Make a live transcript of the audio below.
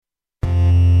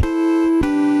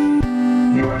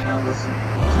listen to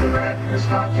the Radness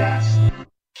Podcast.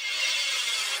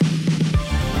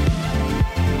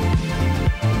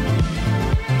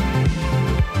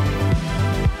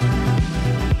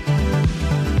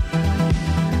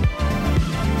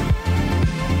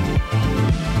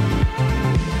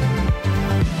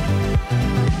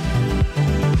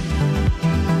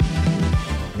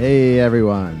 Hey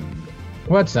everyone,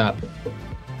 What's up?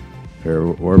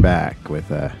 we're back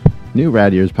with a new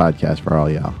Rad Years podcast for all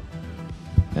y'all,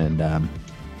 and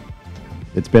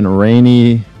it's been a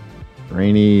rainy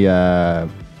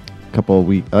couple of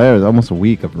weeks. It was almost a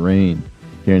week of rain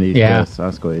here in the East Coast,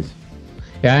 Oscoys.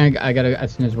 Yeah, I gotta.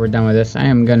 As soon as we're done with this, I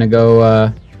am gonna go.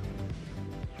 I'm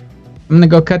gonna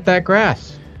go cut that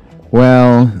grass.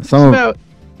 Well,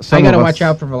 I gotta watch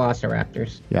out for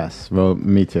velociraptors. Yes, well,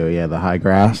 me too. Yeah, the high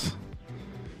grass.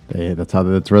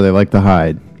 That's where they like to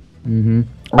hide. Mm-hmm.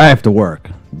 I have to work,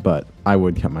 but I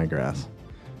would cut my grass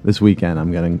this weekend.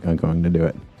 I'm going to do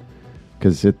it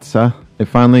because it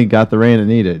finally got the rain it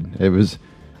needed.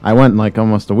 I went like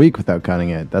almost a week without cutting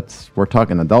it. We're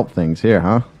talking adult things here,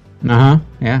 huh? Yeah.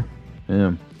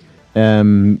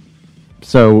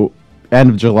 So end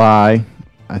of July,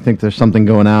 I think there's something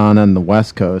going on the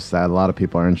West Coast that a lot of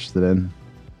people are interested in.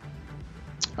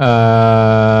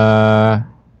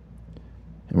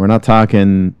 And we're not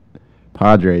talking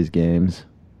Padres games.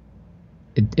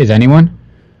 Is anyone?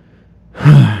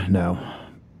 No.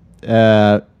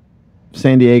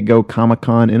 San Diego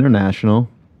Comic-Con International.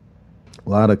 A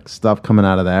lot of stuff coming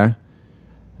out of there.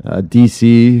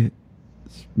 DC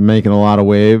is making a lot of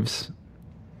waves.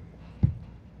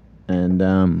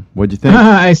 And what'd you think?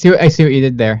 I see what you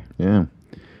did there. Yeah.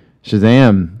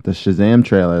 Shazam, the Shazam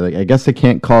trailer. Like, I guess they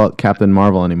can't call it Captain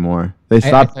Marvel anymore. They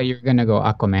stopped. I thought you were gonna go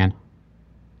Aquaman.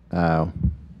 Oh.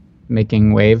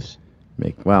 Making waves.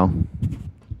 Well.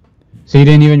 So you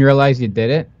didn't even realize you did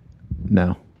it?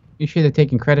 No. You should have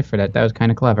taken credit for that. That was kind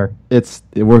of clever.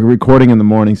 We're recording in the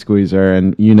morning, Squeezer,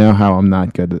 and you know how I'm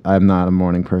not good. I'm not a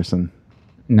morning person.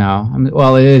 No.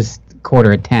 Well, it is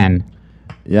 9:45.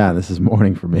 Yeah, this is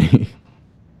morning for me.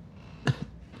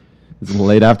 It's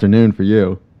late afternoon for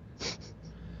you.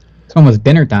 It's almost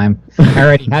dinner time. I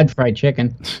already had fried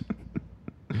chicken.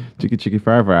 Chicky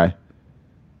fry.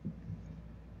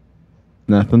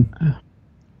 Nothing?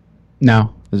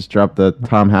 No. I just dropped the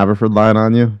Tom Haverford line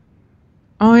on you?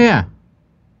 Oh yeah.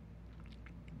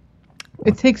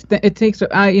 It takes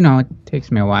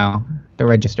me a while to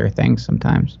register things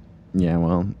sometimes. Yeah,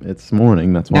 well, it's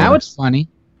morning. That's why. Now it's funny.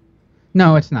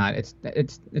 No, it's not.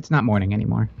 It's not morning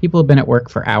anymore. People have been at work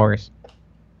for hours.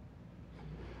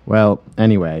 Well,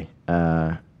 anyway,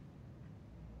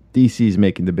 DC's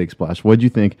making the big splash. What'd you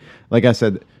think? Like I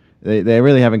said, they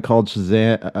really haven't called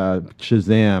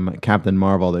Shazam Captain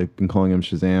Marvel. They've been calling him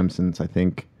Shazam since I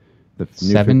think the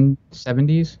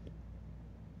 70s.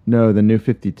 No, the New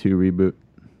 52 reboot.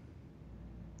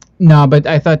 No, but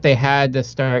I thought they had to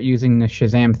start using the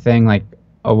Shazam thing like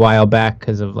a while back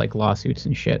because of like lawsuits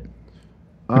and shit.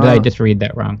 Or did I just read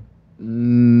that wrong?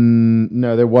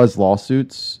 No, there was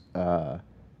lawsuits, but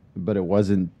it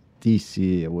wasn't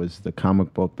DC. It was the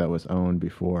comic book that was owned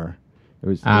before. It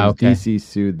was okay. DC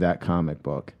sued that comic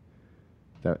book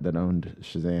that owned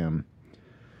Shazam,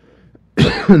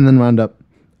 and then wound up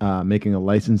making a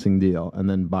licensing deal and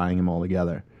then buying them all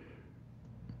together.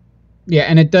 Yeah,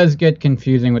 and it does get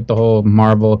confusing with the whole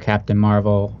Captain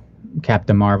Marvel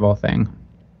thing.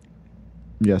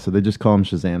 Yeah, so they just call him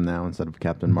Shazam now instead of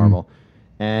Captain Marvel.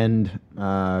 And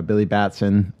Billy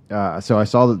Batson. So I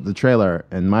saw the trailer.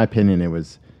 In my opinion, it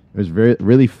was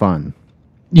really fun.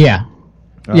 Yeah.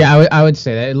 I would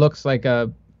say that. It looks like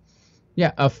a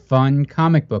fun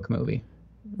comic book movie.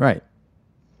 Right.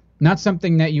 Not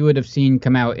something that you would have seen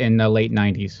come out in the late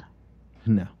 90s.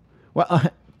 No.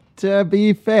 Well, to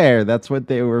be fair, that's what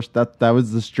they were. That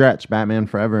was the stretch Batman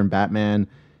Forever and Batman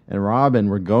and Robin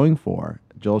were going for.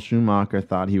 Joel Schumacher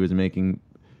thought he was making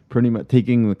pretty much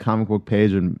taking the comic book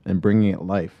page and bringing it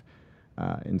life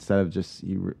instead of just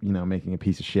making a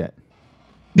piece of shit.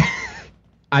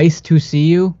 Ice to see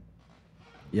you.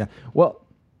 Yeah. Well,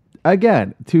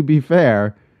 again, to be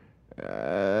fair,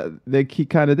 he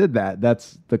kind of did that.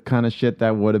 That's the kind of shit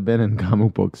that would have been in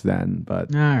comic books then.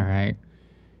 But all right,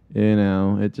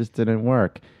 it just didn't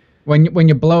work. When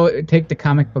you take the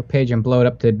comic book page and blow it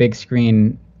up to the big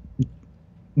screen.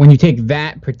 When you take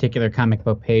that particular comic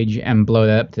book page and blow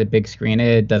that up to the big screen,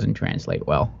 it doesn't translate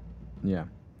well. Yeah.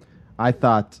 I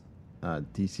thought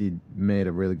DC made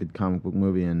a really good comic book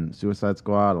movie in Suicide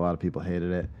Squad. A lot of people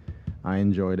hated it. I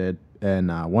enjoyed it. And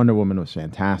Wonder Woman was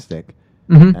fantastic.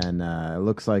 Mm-hmm. And it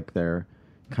looks like they're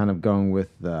kind of going with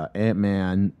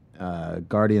Ant-Man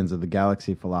Guardians of the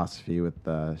Galaxy philosophy with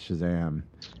Shazam.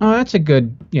 Oh, that's a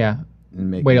good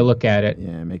And way to look at it.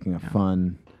 Yeah, making a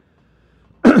fun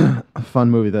a fun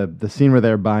movie. The scene where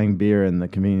they're buying beer in the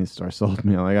convenience store sold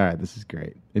me. I'm like, all right, this is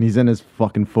great. And he's in his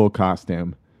fucking full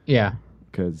costume. Yeah.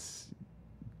 Because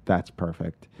that's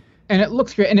perfect. And it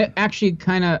looks great. And it actually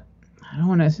kind of, I don't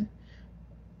want to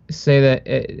say that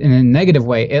in a negative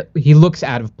way, he looks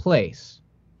out of place.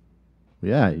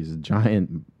 Yeah, he's a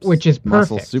giant, which is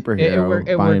muscle perfect. superhero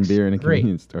It buying works beer in a great.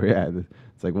 convenience store. Yeah,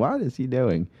 it's like, what is he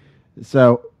doing?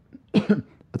 So,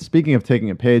 speaking of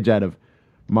taking a page out of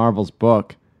Marvel's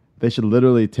book, they should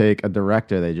literally take a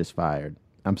director they just fired.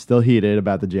 I'm still heated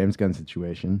about the James Gunn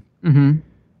situation,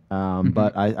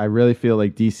 but I really feel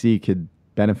like DC could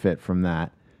benefit from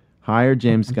that. Hire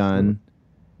James Gunn.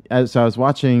 So I was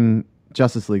watching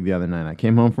Justice League the other night. I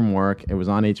came home from work. It was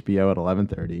on HBO at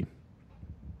 11:30.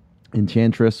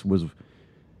 Enchantress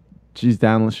she's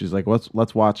down. She's like,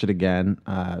 let's watch it again.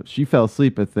 She fell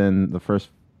asleep within the first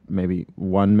maybe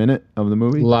 1 minute of the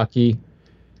movie. Lucky.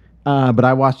 But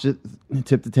I watched it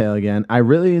tip to tail again. I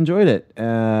really enjoyed it.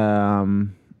 Not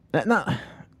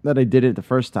that I did it the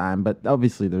first time, but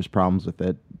obviously there's problems with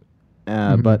it.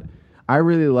 But I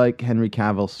really like Henry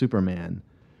Cavill's Superman.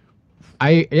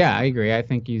 I agree. I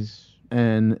think he's...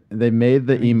 And they made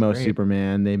the emo great.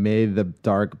 Superman. They made the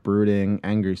dark, brooding,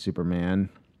 angry Superman.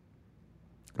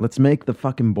 Let's make the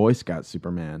fucking Boy Scout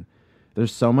Superman.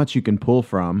 There's so much you can pull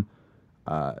from,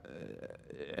 and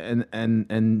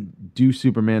do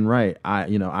Superman right. I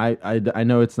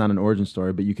know it's not an origin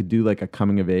story, but you could do like a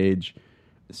coming of age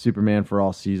Superman for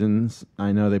all seasons.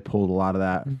 I know they pulled a lot of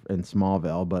that in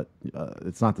Smallville, but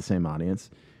it's not the same audience.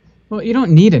 Well, you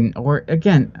don't need even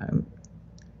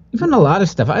a lot of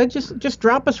stuff. I just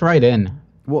drop us right in.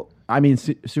 Well, I mean,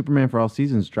 Superman for all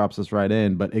seasons drops us right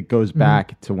in, but it goes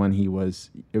back to when he was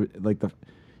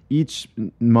each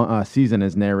season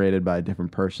is narrated by a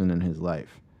different person in his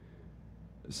life.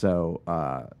 So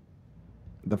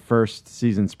the first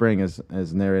season, Spring, is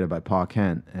narrated by Paul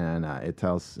Kent, and it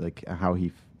tells like how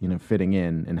he fitting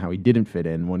in and how he didn't fit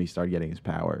in when he started getting his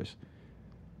powers.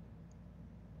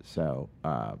 So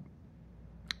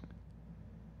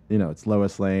it's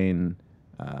Lois Lane,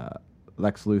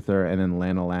 Lex Luthor, and then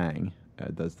Lana Lang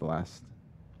does the last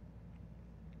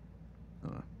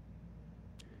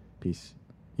piece.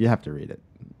 You have to read it.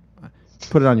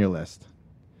 Put it on your list.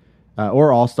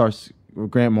 Or All-Stars,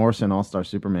 Grant Morrison, All-Star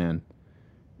Superman.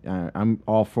 I'm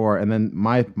all for it. And then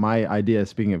my idea,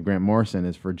 speaking of Grant Morrison,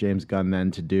 is for James Gunn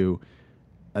then to do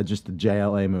just a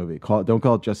JLA movie. Don't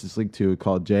call it Justice League 2,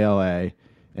 call it JLA,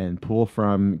 and pull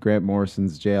from Grant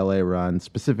Morrison's JLA run,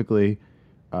 specifically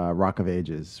Rock of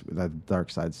Ages, that Dark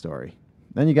Side story.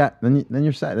 Then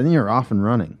you're set. Then you're off and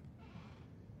running.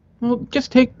 Well,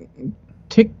 just take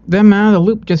them out of the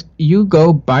loop. Just you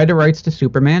go buy the rights to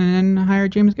Superman and then hire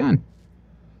James Gunn.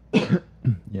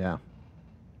 Yeah.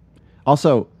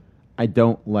 Also, I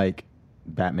don't like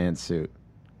Batman's suit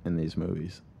in these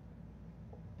movies.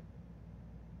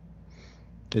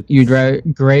 You'd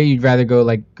rather go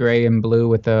like gray and blue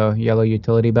with a yellow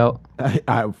utility belt?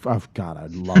 God,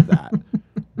 I'd love that.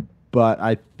 But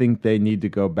I think they need to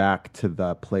go back to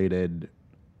the plated,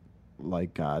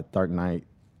 like Dark Knight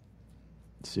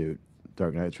suit,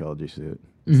 Dark Knight trilogy suit.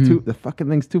 It's the fucking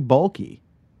thing's too bulky.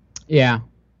 Yeah.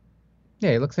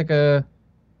 Yeah, he looks like a...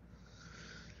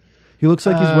 He looks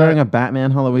like he's wearing a Batman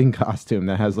Halloween costume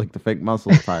that has like the fake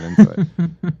muscles tied into it.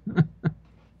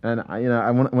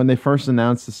 And when they first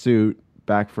announced the suit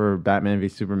back for Batman v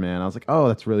Superman, I was like, "Oh,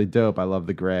 that's really dope. I love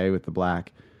the gray with the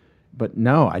black." But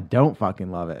no, I don't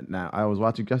fucking love it. Now I was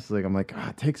watching Justice League. I'm like,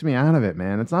 it takes me out of it,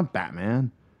 man. It's not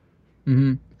Batman.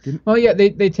 Mm-hmm. Well, yeah,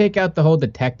 they take out the whole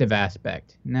detective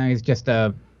aspect. Now he's just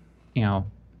a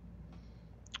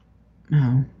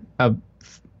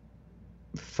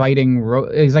fighting.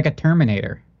 He's like a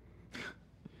Terminator.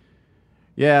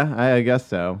 Yeah, I guess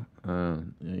so.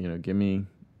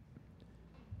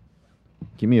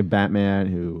 Give me a Batman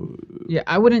who. Yeah,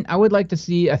 I would like to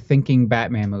see a thinking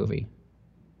Batman movie.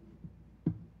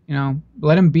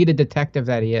 Let him be the detective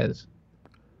that he is.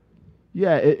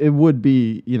 Yeah, it would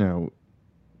be,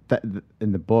 that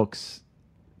in the books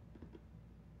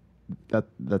that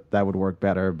would work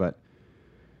better, but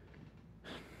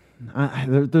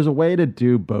there's a way to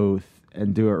do both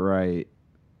and do it right.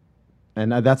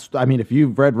 And if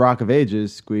you've read Rock of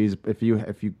Ages, Squeeze, if you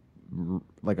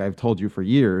like I've told you for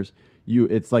years,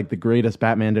 it's like the greatest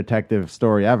Batman detective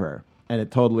story ever, and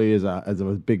it totally is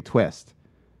a big twist.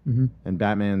 Mm-hmm. And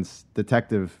Batman's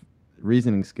detective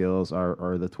reasoning skills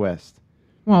are the twist.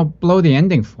 Well, blow the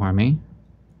ending for me.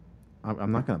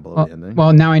 I'm not gonna blow the ending.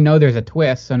 Well, now I know there's a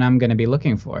twist, so now I'm gonna be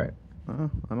looking for it.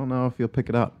 I don't know if you'll pick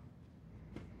it up.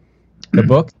 The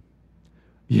book?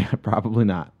 Yeah, probably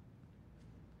not.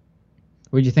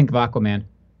 What'd you think of Aquaman?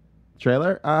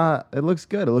 Trailer? It looks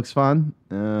good. It looks fun.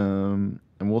 And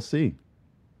we'll see.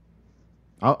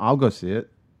 I'll go see it.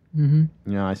 Mm-hmm.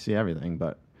 You know, I see everything,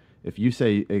 but if you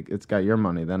say it's got your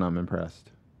money, then I'm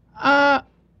impressed.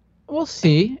 We'll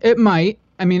see. It might.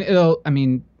 I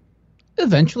mean,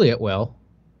 eventually it will.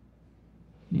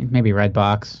 Maybe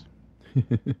Redbox.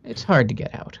 It's hard to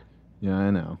get out. Yeah,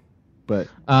 I know, but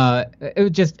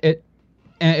it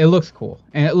looks cool,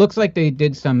 and it looks like they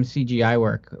did some CGI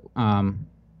work. Some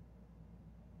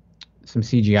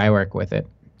CGI work with it.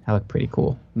 That looked pretty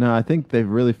cool. No, I think they've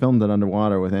really filmed it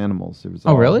underwater with animals. It was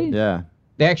really? Yeah.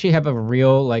 They actually have a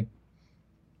real like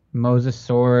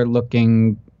mosasaur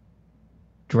looking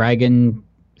dragon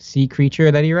sea creature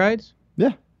that he rides.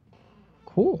 Yeah.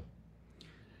 Cool.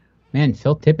 Man,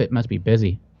 Phil Tippett must be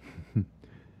busy.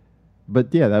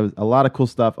 But yeah, that was a lot of cool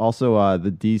stuff. Also,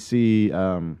 the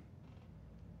DC,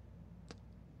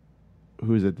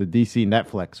 who's it? The DC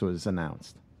Netflix was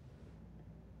announced.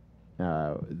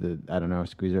 I don't know,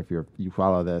 Squeezer, if you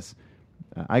follow this.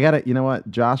 I got it. You know what?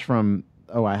 Josh from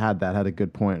I had a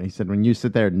good point. He said, when you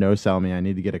sit there and no sell me, I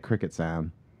need to get a cricket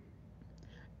sound.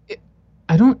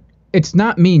 It's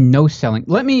not me no selling.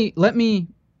 Let me.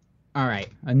 All right,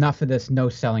 enough of this no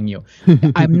selling you.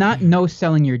 I'm not no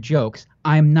selling your jokes.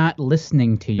 I'm not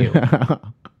listening to you.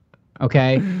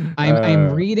 Okay?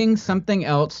 I'm reading something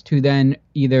else to then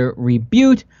either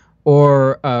rebut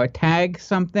or tag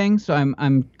something. So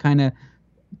I'm kind of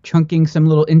chunking some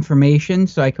little information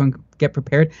so I can get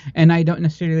prepared, and I don't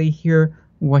necessarily hear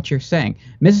what you're saying.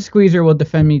 Mrs. Squeezer will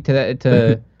defend me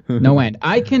to no end.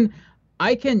 I can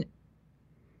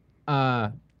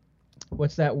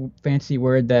what's that fancy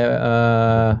word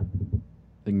that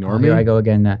Ignore me? Here I go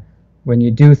again. When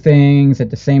you do things at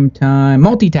the same time,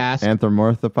 multitask.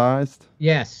 Anthropomorphized?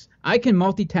 Yes, I can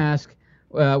multitask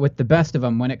with the best of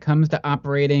them when it comes to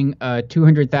operating a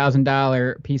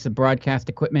 $200,000 piece of broadcast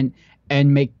equipment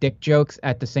and make dick jokes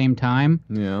at the same time.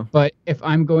 Yeah. But if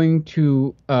I'm going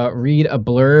to read a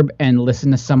blurb and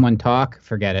listen to someone talk,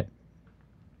 forget it.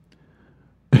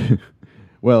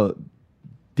 Well,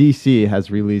 DC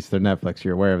has released their Netflix.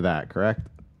 You're aware of that, correct?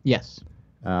 Yes.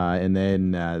 And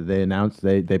then they announced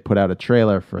they put out a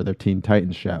trailer for their Teen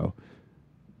Titans show.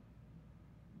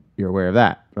 You're aware of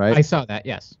that, right? I saw that,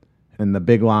 yes. And the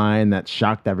big line that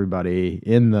shocked everybody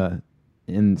in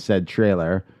said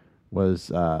trailer was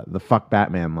the "fuck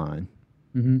Batman" line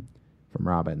from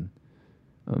Robin.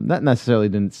 That necessarily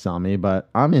didn't sell me, but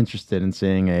I'm interested in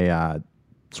seeing a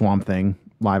Swamp Thing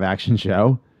live action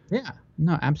show. Yeah,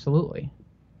 no, absolutely.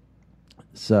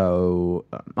 So,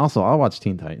 also, I'll watch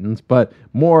Teen Titans, but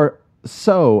more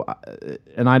so,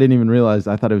 and I didn't even realize,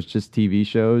 I thought it was just TV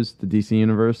shows, the DC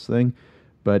Universe thing,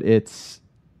 but it's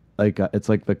like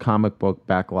the comic book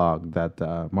backlog that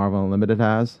Marvel Unlimited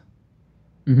has.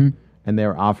 Mm-hmm. And they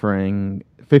were offering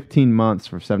 15 months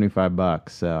for $75,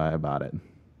 so I bought it.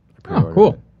 Oh,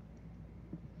 cool.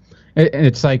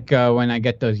 It's like when I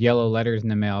get those yellow letters in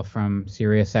the mail from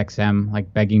SiriusXM,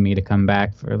 like begging me to come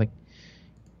back for like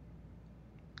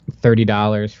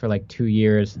 $30 for like 2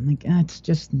 years. I'm like, it's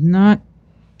just not.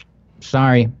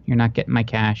 Sorry, you're not getting my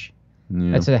cash.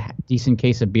 Yeah. That's a decent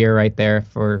case of beer right there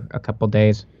for a couple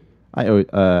days. I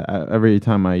every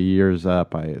time my year's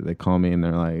up, they call me and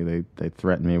they're like they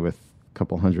threaten me with a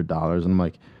couple $100, and I'm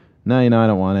like, no, I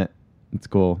don't want it. It's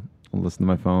cool. I'll listen to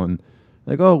my phone.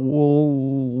 Like, oh,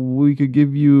 well, we could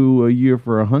give you a year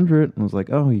for $100. I was like,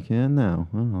 oh, you can now.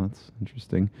 Oh, that's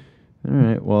interesting. All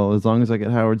right. Well, as long as I get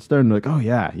Howard Stern, they're like, oh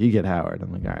yeah, you get Howard.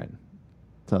 I'm like, all right.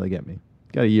 That's how they get me.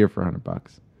 Got a year for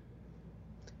 $100.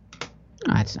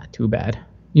 It's not too bad.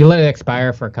 You let it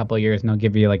expire for a couple of years, and they'll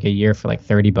give you like a year for like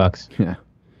 $30. Yeah.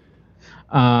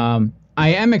 I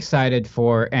am excited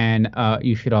for, and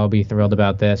you should all be thrilled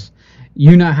about this.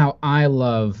 You know how I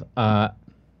love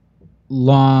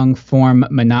long form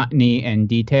monotony and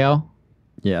detail.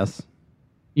 Yes.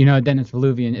 You know, Dennis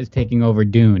Villuvian is taking over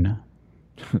Dune.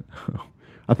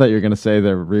 I thought you were going to say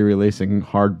they're re-releasing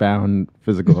hardbound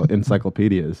physical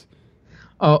encyclopedias.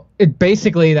 Oh,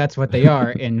 basically that's what they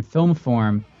are in film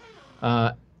form.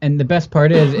 And the best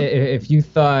part is, if you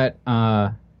thought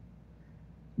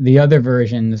the other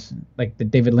versions, like the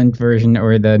David Lynch version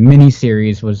or the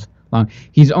miniseries, was long,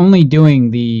 he's only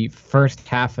doing the first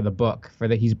half of the book.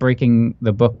 He's breaking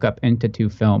the book up into 2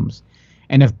 films.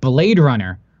 And if Blade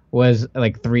Runner was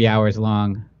like 3 hours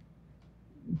long,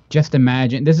 just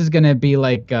imagine, this is going to be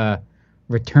like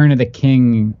Return of the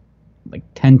King like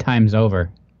 10 times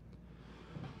over.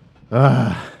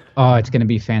 Oh, it's gonna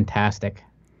be fantastic.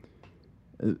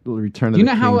 Return of Do you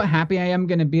the know how King. happy I am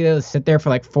gonna be to sit there for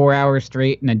like 4 hours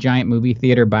straight in a giant movie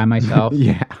theater by myself?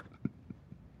 Yeah.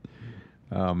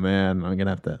 Oh man, I'm gonna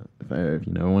have to. If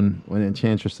when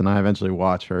Enchantress and I eventually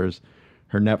watch her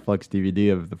Netflix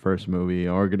DVD of the first movie,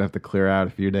 or we're gonna have to clear out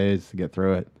a few days to get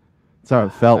through it. That's how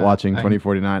it felt watching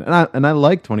 2049, and I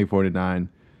like 2049,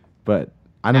 but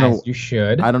I don't know. As you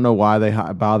should. I don't know why they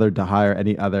bothered to hire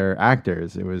any other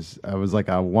actors. It was like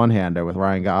a one-hander with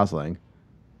Ryan Gosling.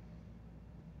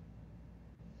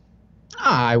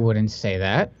 I wouldn't say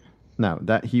that. No,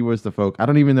 that he was the folk. I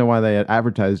don't even know why they had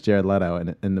advertised Jared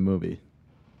Leto in the movie.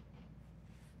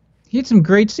 He had some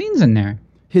great scenes in there.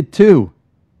 Hit 2.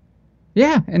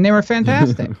 Yeah, and they were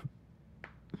fantastic.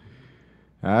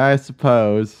 I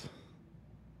suppose.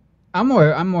 I'm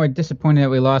more disappointed that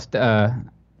we lost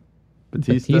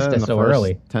Batista in the so first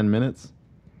early. 10 minutes.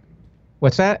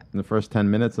 What's that? In the first 10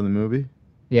 minutes of the movie.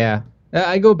 Yeah.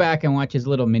 I go back and watch his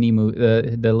little mini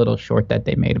movie, the little short that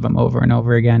they made of him over and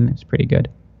over again. It's pretty good.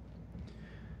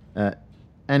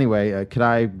 Anyway, could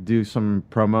I do some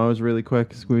promos really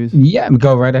quick, Squeeze? Yeah,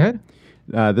 go right ahead.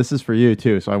 This is for you,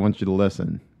 too, so I want you to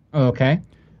listen. Okay.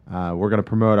 We're going to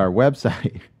promote our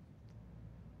website.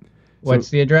 What's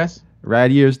the address?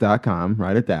 Radyears.com.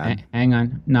 Write it down. Hang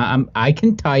on. No, I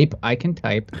can type.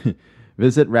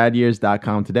 Visit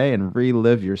radyears.com today and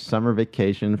relive your summer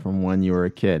vacation from when you were a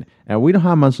kid. And we don't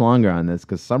have much longer on this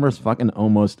because summer's fucking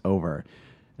almost over.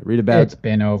 It's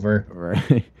been over.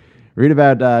 Right. Read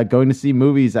about going to see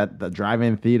movies at the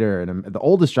drive-in theater, and the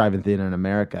oldest drive-in theater in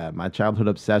America. My childhood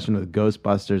obsession with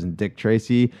Ghostbusters and Dick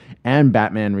Tracy and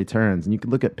Batman Returns. And you can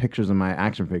look at pictures of my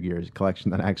action figures collection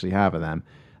that I actually have of them.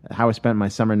 How I spent my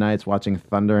summer nights watching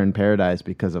Thunder in Paradise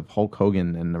because of Hulk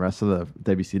Hogan and the rest of the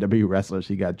WCW wrestlers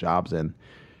he got jobs in.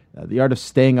 The art of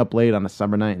staying up late on a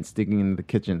summer night and sneaking into the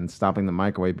kitchen and stopping the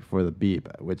microwave before the beep,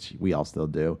 which we all still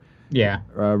do. Yeah.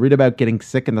 Read about getting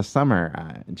sick in the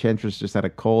summer. Enchantress just had a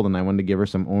cold, and I wanted to give her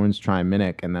some orange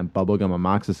Triminic and then bubblegum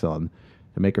amoxicillin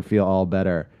to make her feel all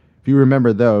better. If you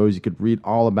remember those, you could read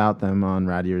all about them on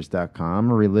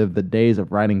radyears.com or relive the days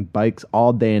of riding bikes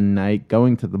all day and night,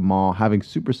 going to the mall, having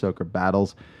super soaker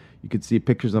battles. You could see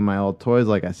pictures of my old toys,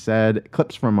 like I said,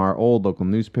 clips from our old local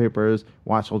newspapers,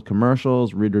 watch old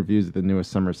commercials, read reviews of the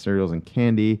newest summer cereals and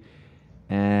candy,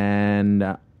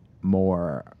 and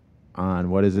more. On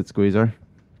what is it, Squeezer?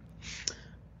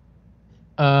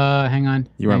 Hang on.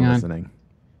 You weren't listening.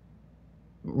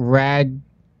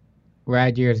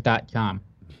 Radyears.com.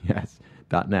 Yes,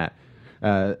 .net.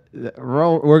 We're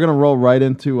going to roll right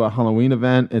into a Halloween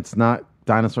event. It's not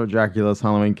Dinosaur Dracula's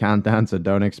Halloween Countdown, so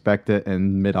don't expect it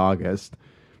in mid-August.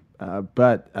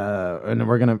 But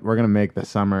we're gonna make the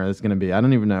summer. It's gonna be. I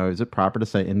don't even know. Is it proper to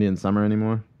say Indian summer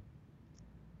anymore?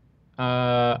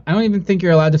 I don't even think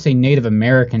you're allowed to say Native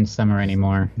American summer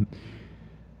anymore.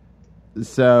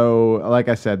 So, like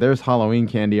I said, there's Halloween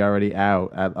candy already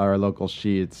out at our local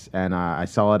Sheetz, and I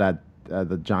saw it at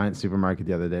the Giant supermarket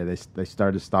the other day. They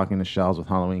started stocking the shelves with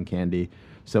Halloween candy.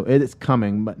 So it is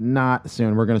coming, but not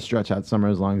soon. We're going to stretch out summer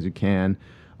as long as we can.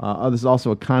 This is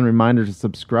also a kind reminder to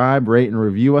subscribe, rate, and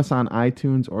review us on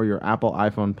iTunes or your Apple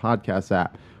iPhone podcast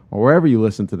app, or wherever you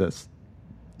listen to this.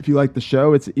 If you like the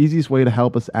show, it's the easiest way to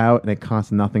help us out, and it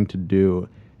costs nothing to do.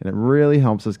 And it really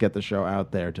helps us get the show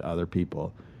out there to other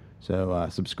people. So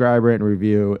subscribe, rate, and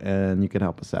review, and you can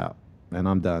help us out. And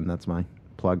I'm done. That's my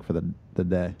plug for the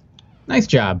day. Nice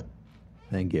job.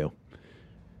 Thank you.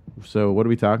 So what are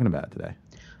we talking about today?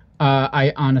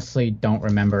 I honestly don't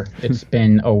remember. It's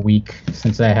been a week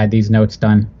since I had these notes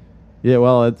done. Yeah,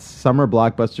 well, it's Summer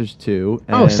Blockbusters 2.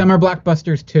 Summer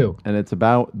Blockbusters 2. And it's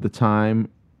about the time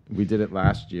we did it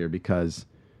last year because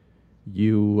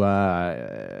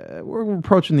we're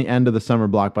approaching the end of the Summer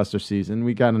Blockbuster season.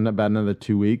 We got in about another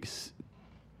 2 weeks.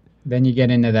 Then you get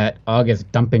into that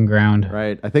August dumping ground.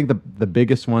 Right. I think the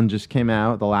biggest one just came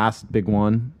out, the last big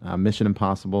one, Mission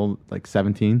Impossible,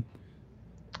 17.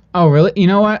 Oh, really? You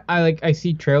know what? I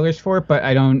see trailers for it, but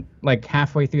I don't,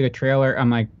 halfway through the trailer, I'm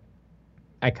like,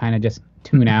 I kind of just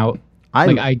tune out.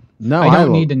 I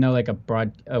don't need to know a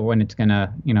broad when it's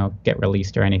gonna get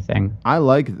released or anything. I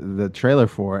like the trailer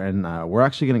for it, and we're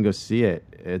actually gonna go see it.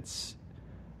 It's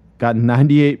got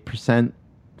 98%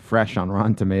 fresh on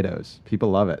Rotten Tomatoes.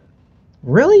 People love it.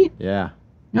 Really? Yeah.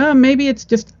 Maybe it's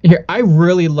just here. I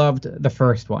really loved the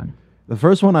first one. The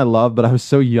first one I loved, but I was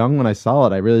so young when I saw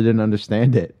it, I really didn't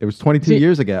understand it. It was 22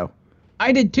 years ago.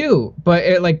 I did too, but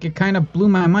it kind of blew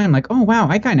my mind. I'm like, oh wow,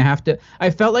 I kind of have to. I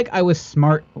felt like I was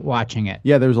smart watching it.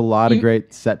 Yeah, there was a lot of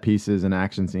great set pieces and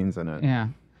action scenes in it. Yeah,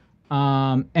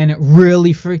 And it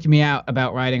really freaked me out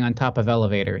about riding on top of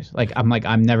elevators.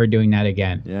 I'm never doing that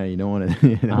again. Yeah, you don't want to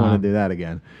you don't want to do that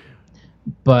again.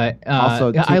 But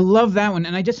Also, I love that one,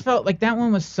 and I just felt like that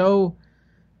one was so.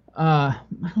 I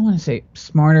don't want to say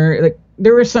smarter. Like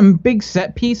there were some big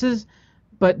set pieces,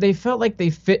 but they felt like they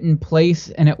fit in place,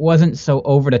 and it wasn't so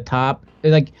over the top.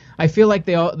 Like I feel like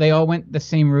they all went the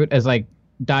same route as like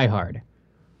Die Hard.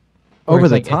 Over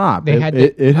the top.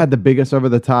 It had the biggest over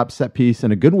the top set piece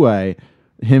in a good way.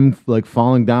 Him like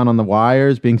falling down on the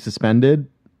wires, being suspended.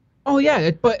 Oh yeah,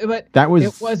 but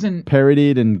it wasn't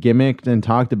parodied and gimmicked and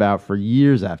talked about for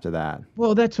years after that.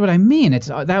 Well, that's what I mean.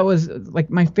 That was like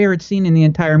my favorite scene in the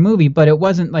entire movie, but it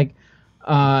wasn't like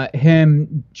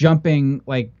him jumping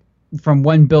like from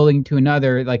one building to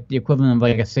another, like the equivalent of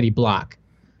like a city block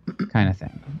kind of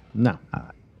thing. No,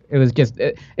 it was just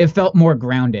it felt more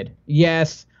grounded.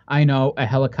 Yes, I know a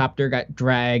helicopter got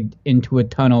dragged into a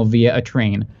tunnel via a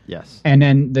train. Yes. And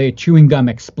then the chewing gum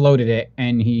exploded it,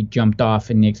 and he jumped off,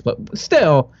 and he exploded.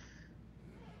 Still,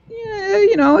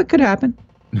 yeah, it could happen.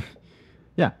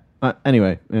 Yeah.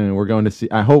 Anyway, we're going to see.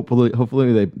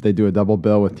 Hopefully they do a double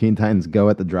bill with Teen Titans Go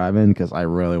at the drive-in because I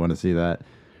really want to see that.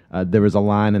 There was a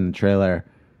line in the trailer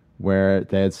where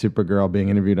they had Supergirl being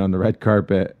interviewed on the red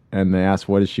carpet, and they asked,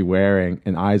 "What is she wearing?"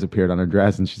 And eyes appeared on her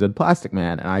dress, and she said, "Plastic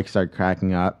Man." And I started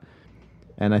cracking up.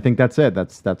 And I think that's it.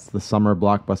 That's the summer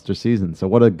blockbuster season. So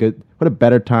what a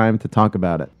better time to talk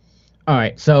about it. All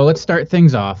right, so let's start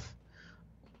things off.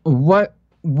 What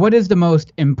is the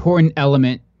most important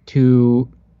element to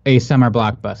a summer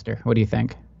blockbuster? What do you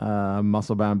think?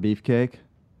 Muscle-bound beefcake.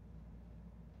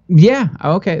 Yeah,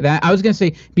 okay. That I was gonna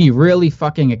say be really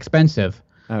fucking expensive.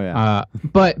 Oh yeah.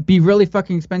 But be really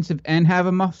fucking expensive and have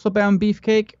a muscle-bound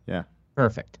beefcake. Yeah.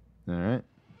 Perfect. All right.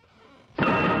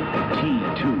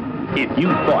 T2. If you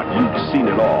thought you'd seen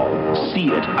it all, see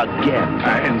it again.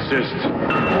 I insist.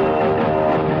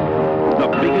 The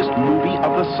biggest movie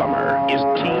of the summer is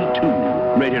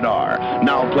T2, rated R,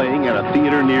 now playing at a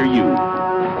theater near you.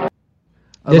 I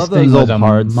This love thing those was old a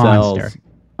hard monster.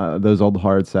 sells. Those old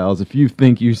hard sells. If you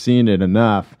think you've seen it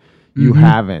enough, you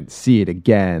haven't. See it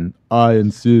again. I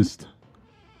insist.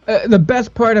 The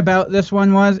best part about this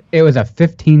one was it was a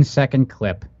 15-second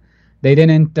clip. They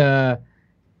didn't.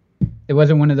 It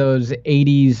wasn't one of those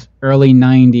 80s, early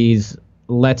 90s,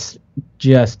 let's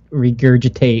just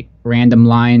regurgitate random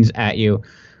lines at you.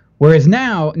 Whereas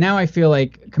now I feel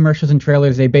like commercials and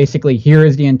trailers, they basically, here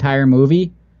is the entire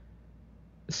movie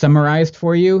summarized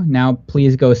for you. Now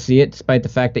please go see it, despite the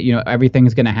fact that,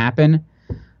 everything's going to happen.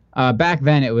 Back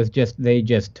then, it was they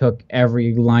just took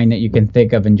every line that you can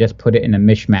think of and just put it in a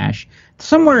mishmash.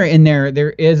 Somewhere in there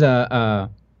is a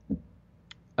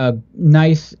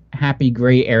nice, happy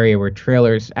gray area where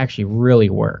trailers actually really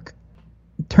work.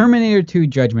 Terminator 2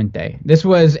 Judgment Day. This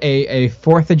was a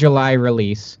 4th of July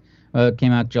release. It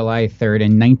came out July 3rd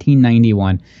in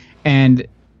 1991. And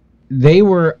they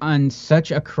were on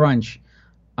such a crunch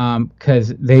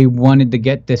because they wanted to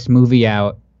get this movie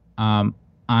out on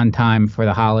time for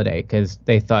the holiday because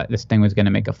they thought this thing was going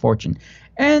to make a fortune.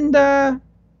 And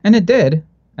it did.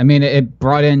 I mean, it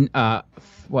brought in...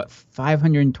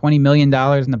 $520 million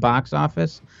in the box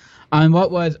office on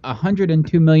what was a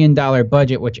 $102 million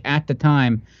budget, which at the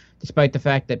time, despite the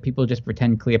fact that people just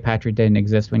pretend Cleopatra didn't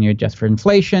exist when you adjust for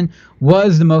inflation,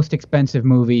 was the most expensive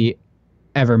movie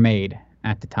ever made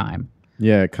at the time.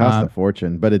 Yeah, it cost a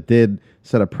fortune, but it did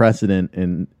set a precedent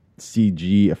in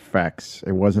CG effects.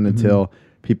 It wasn't until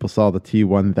people saw the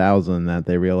T-1000 that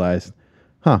they realized,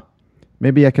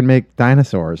 maybe I can make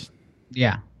dinosaurs.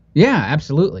 Yeah. Yeah,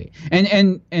 absolutely.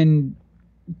 And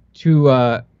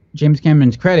to James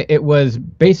Cameron's credit, it was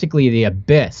basically the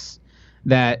abyss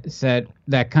that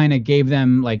kind of gave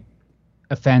them like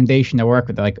a foundation to work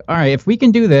with. They're like, all right, if we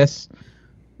can do this,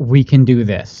 we can do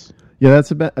this. Yeah,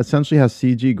 that's essentially how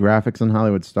CG graphics in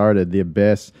Hollywood started, the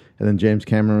abyss. And then James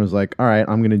Cameron was like, all right,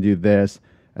 I'm going to do this.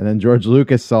 And then George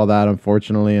Lucas saw that,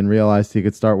 unfortunately, and realized he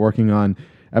could start working on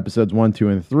episodes 1, 2,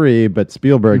 and 3, but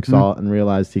Spielberg saw it and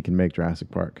realized he can make Jurassic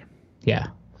Park. Yeah.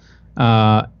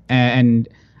 And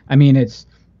I mean, he was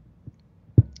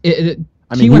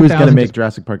going to make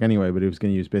Jurassic Park anyway, but he was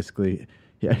going to use basically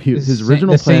his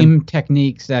original plan. The same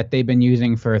techniques that they've been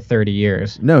using for 30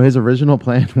 years. No, his original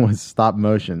plan was stop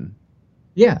motion.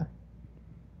 Yeah.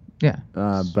 Yeah.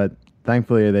 But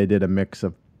thankfully, they did a mix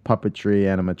of puppetry,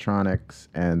 animatronics,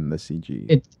 and the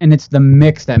CG. It's the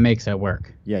mix that makes it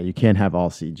work. Yeah, you can't have all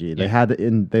CG.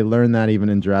 They learned that even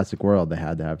in Jurassic World, they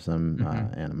had to have some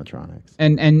animatronics.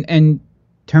 And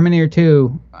Terminator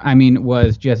 2, I mean,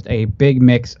 was just a big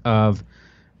mix of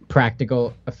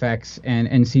practical effects and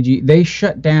CG. They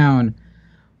shut down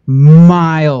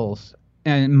miles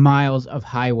and miles of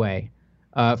highway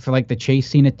for like the chase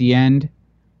scene at the end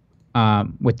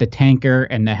with the tanker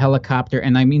and the helicopter.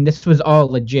 And I mean, this was all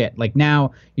legit. Like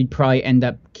now you'd probably end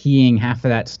up keying half of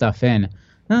that stuff in.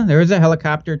 There was a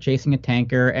helicopter chasing a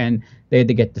tanker, and they had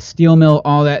to get the steel mill,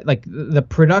 all that. Like the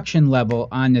production level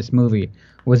on this movie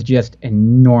was just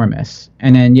enormous.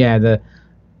 And then yeah,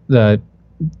 the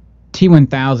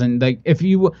T-1000. Like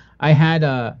I had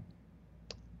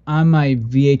on my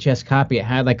VHS copy, it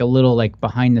had like a little like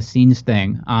behind the scenes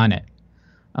thing on it,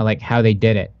 like how they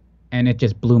did it, and it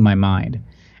just blew my mind.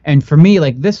 And for me,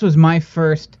 like this was my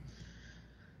first,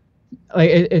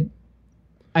 like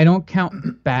I don't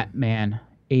count Batman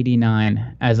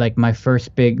 '89 as like my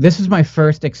first big. This was my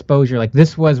first exposure. Like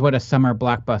this was what a summer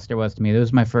blockbuster was to me. This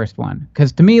was my first one,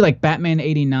 because to me, like Batman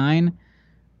 '89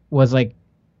 was like,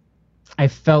 I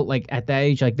felt like at that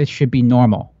age, like this should be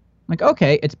normal. Like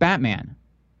okay, it's Batman.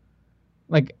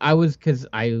 Like because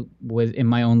I was in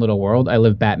my own little world. I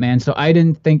lived Batman, so I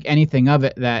didn't think anything of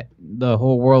it that the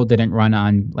whole world didn't run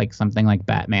on like something like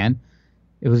Batman.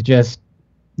 It was just,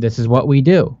 this is what we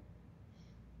do.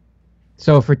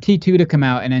 So for T2 to come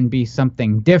out and then be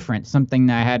something different, something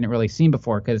that I hadn't really seen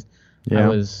before, because I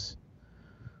was,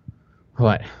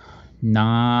 what,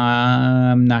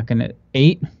 I'm not going to,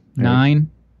 8,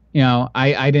 9? You know,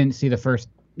 I didn't see the first,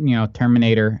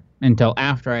 Terminator until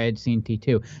after I had seen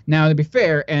T2. Now, to be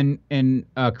fair, and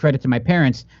credit to my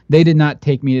parents, they did not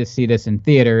take me to see this in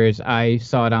theaters. I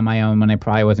saw it on my own when I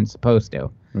probably wasn't supposed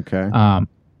to. Okay.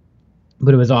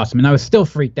 But it was awesome. And I was still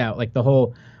freaked out. Like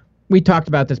we talked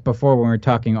about this before when we were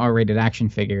talking R-rated action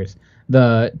figures.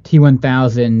 The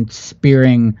T-1000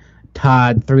 spearing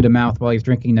Todd through the mouth while he's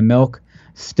drinking the milk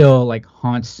still like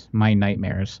haunts my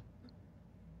nightmares.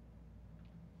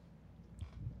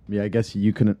 Yeah, I guess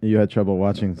you had trouble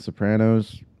watching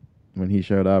Sopranos when he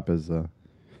showed up as the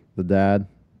dad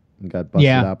and got busted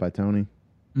out by Tony.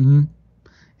 Mm-hmm.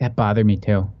 That bothered me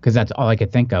too, because that's all I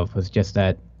could think of was just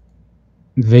that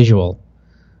visual.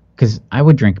 Because I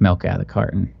would drink milk out of the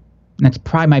carton. And that's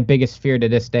probably my biggest fear to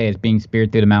this day, is being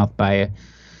speared through the mouth by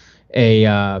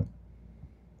a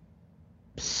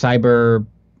cyber.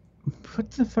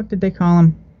 What the fuck did they call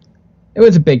him? It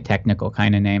was a big technical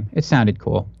kind of name. It sounded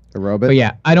cool. A robot? But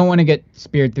yeah, I don't want to get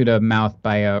speared through the mouth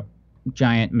by a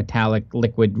giant metallic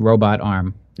liquid robot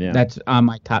arm. Yeah. That's on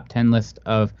my top 10 list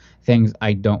of things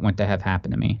I don't want to have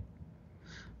happen to me.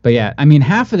 But yeah, I mean,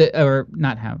 half of or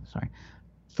not half, sorry.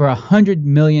 For $100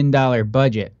 million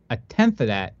budget, a tenth of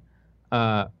that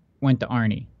went to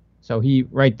Arnie. So he,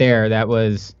 right there, that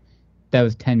was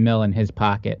 10 mil in his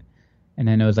pocket. And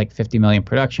then it was like 50 million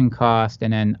production cost,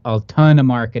 and then a ton of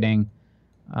marketing.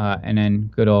 And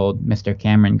then good old Mr.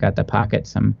 Cameron got to pocket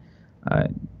some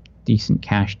decent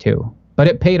cash too. But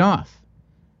it paid off.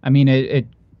 I mean, it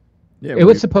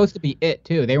was supposed to be it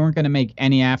too. They weren't going to make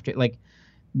any after. Like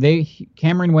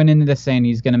Cameron went into this saying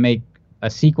he's going to make a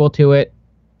sequel to it,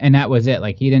 and that was it.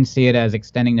 Like he didn't see it as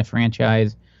extending the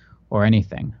franchise or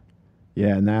anything.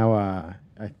 Yeah. Now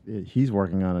he's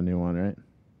working on a new one, right?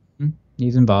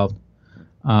 He's involved.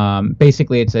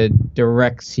 Basically, it's a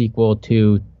direct sequel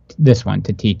to this one,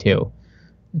 to T2.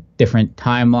 Different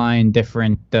timeline,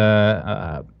 different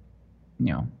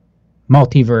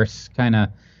multiverse, kind of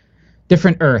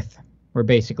different Earth. We're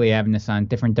basically having this on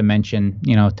different dimension,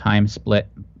 time split,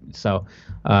 so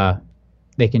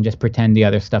they can just pretend the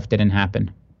other stuff didn't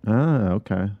happen. Ah,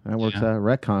 okay, that works out.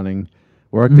 Retconning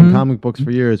worked in comic books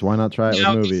for years. Why not try it with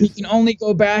movies? If you can only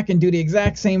go back and do the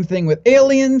exact same thing with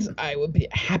aliens, I would be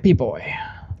a happy boy.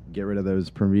 Get rid of those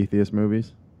Prometheus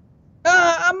movies.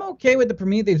 I'm okay with the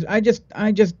Prometheus. I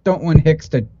just don't want Hicks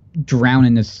to drown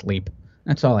in his sleep.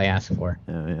 That's all I ask for.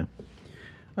 Yeah.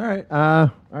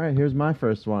 All right. Here's my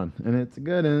first one, and it's a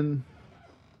good one.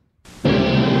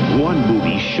 One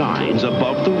movie shines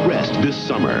above the rest this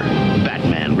summer.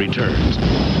 Batman Returns.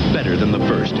 Better than the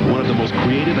first. One of the most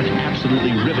creative and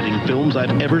absolutely riveting films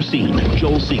I've ever seen.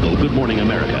 Joel Siegel, Good Morning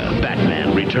America.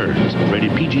 Batman Returns.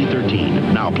 Rated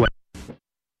PG-13. Now play.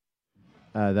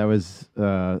 That was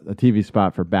a TV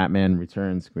spot for Batman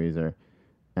Returns, Squeezer.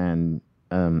 And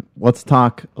let's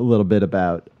talk a little bit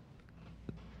about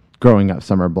growing up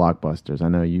summer blockbusters. I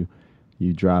know you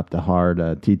dropped a hard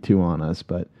T2 on us,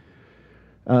 but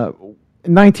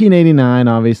in 1989,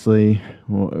 obviously,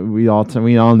 we all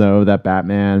know that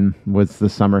Batman was the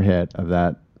summer hit of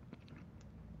that.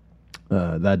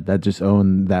 That just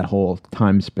owned that whole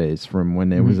time space from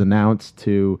when it was announced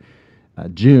to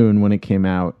June when it came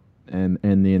out. And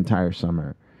the entire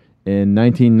summer. In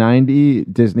 1990,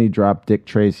 Disney dropped Dick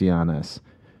Tracy on us,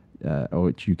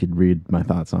 which you could read my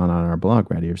thoughts on our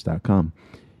blog, radios.com.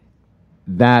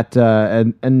 that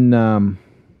and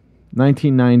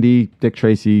 1990, Dick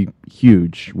Tracy,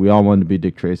 huge. We all wanted to be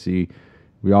Dick Tracy.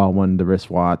 We all wanted the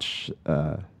wristwatch,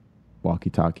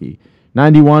 walkie-talkie.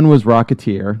 91 was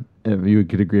Rocketeer. If you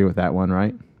could agree with that one,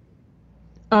 right?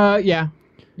 Yeah.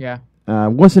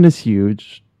 Wasn't as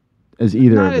huge as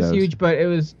either Not of those. as huge, but it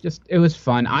was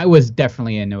fun. I was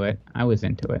definitely into it. I was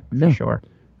into it for sure.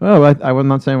 Well, I'm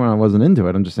not saying when I wasn't into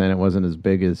it. I'm just saying it wasn't as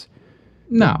big as.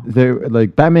 No.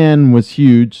 Like Batman was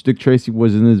huge. Dick Tracy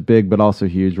wasn't as big, but also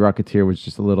huge. Rocketeer was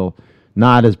just a little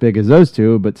not as big as those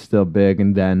two, but still big.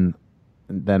 And then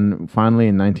finally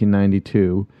in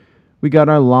 1992, we got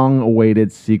our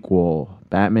long-awaited sequel,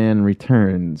 Batman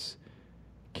Returns,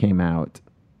 came out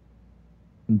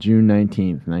June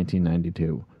 19th,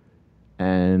 1992.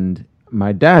 And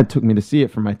my dad took me to see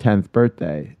it for my 10th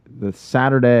birthday. The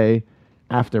Saturday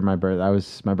after my birthday,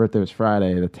 my birthday was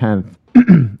Friday, the 10th.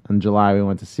 In July, we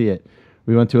went to see it.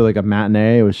 We went to a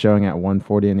matinee. It was showing at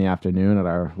 1:40 in the afternoon at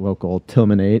our local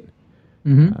Tillman 8,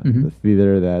 the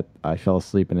theater that I fell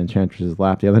asleep in Enchantress's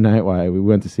lap the other night while we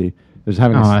went to see. There's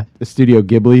having a Studio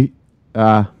Ghibli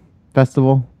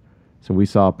festival. So we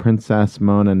saw Princess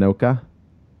Mononoke.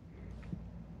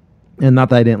 And not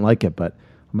that I didn't like it, but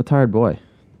I'm a tired boy.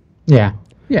 Yeah.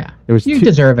 It was you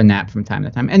deserve a nap from time to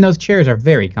time. And those chairs are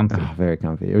very comfy. Oh, very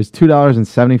comfy. It was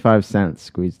 $2.75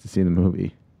 squeezed to see the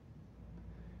movie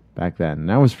back then. And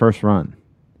that was first run.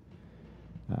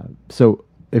 So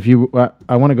if you,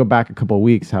 I want to go back a couple of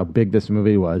weeks, how big this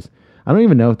movie was. I don't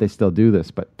even know if they still do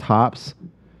this, but Topps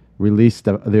released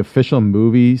the official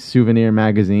movie souvenir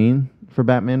magazine for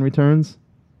Batman Returns.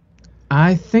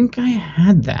 I think I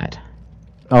had that.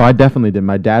 Oh, I definitely did.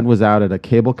 My dad was out at a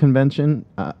cable convention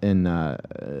in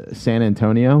San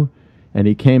Antonio, and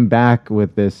he came back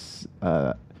with this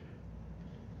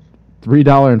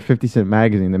 $3.50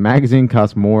 magazine. The magazine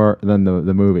cost more than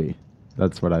the movie.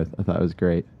 That's what I thought was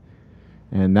great.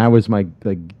 And that was my,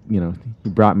 he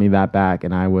brought me that back,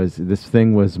 and this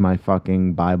thing was my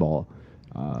fucking Bible,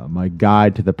 my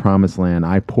guide to the promised land.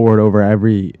 I poured over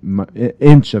every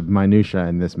inch of minutia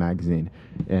in this magazine,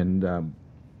 and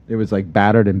it was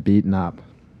battered and beaten up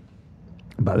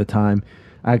by the time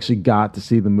I actually got to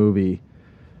see the movie.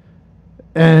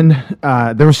 And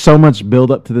there was so much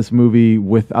build up to this movie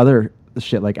with other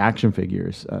shit like action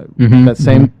figures. That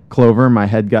same Clover my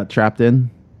head got trapped in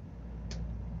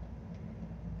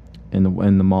the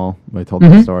mall. I told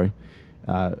that story.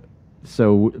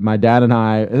 So my dad and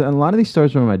I, and a lot of these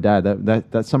stories were with my dad.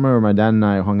 That summer my dad and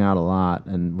I hung out a lot,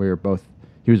 and we were both.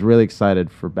 He was really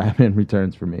excited for Batman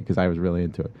Returns for me because I was really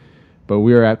into it. But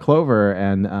we were at Clover,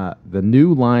 and the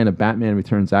new line of Batman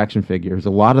Returns action figures,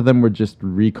 a lot of them were just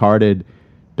recarded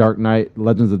Dark Knight,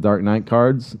 Legends of Dark Knight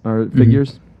cards or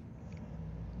figures.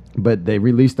 But they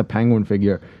released a Penguin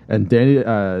figure, and Danny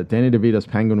DeVito's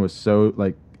Penguin was so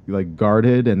like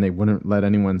guarded, and they wouldn't let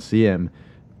anyone see him,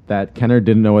 that Kenner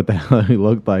didn't know what the hell he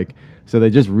looked like. So they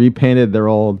just repainted their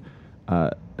old.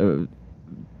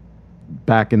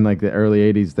 Back in the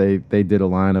early 80s, they did a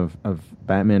line of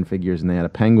Batman figures, and they had a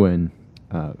Penguin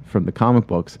from the comic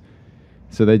books.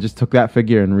 So they just took that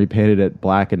figure and repainted it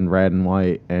black and red and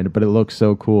white, but it looks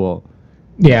so cool.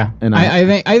 Yeah, and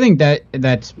I think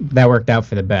that worked out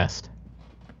for the best.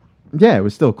 Yeah, it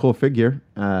was still a cool figure.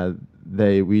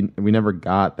 We never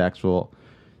got the actual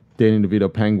Danny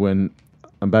DeVito Penguin.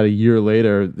 About a year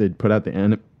later, they'd put out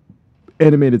the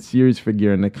animated series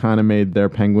figure, and it kind of made their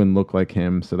Penguin look like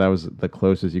him, so that was the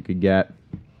closest you could get.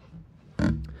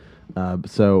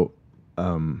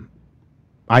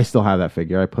 I still have that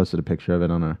figure. I posted a picture of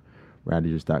it on our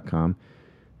radiators.com.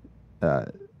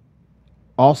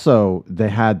 Also,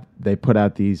 they put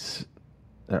out these.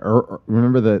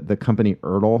 Remember the company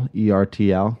Ertl,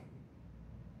 ERTL?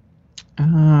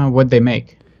 What'd they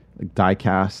make?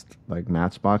 Die-cast,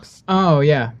 Matchbox. Oh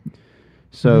yeah.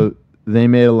 So they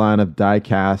made a line of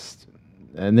die-cast,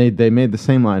 and they made the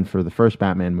same line for the first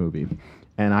Batman movie.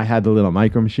 And I had the little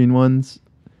Micro Machine ones,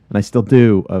 and I still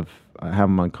do. I have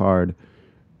them on card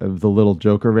of the little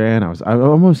Joker van. I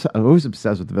was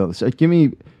obsessed with the villain. So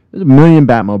there's a million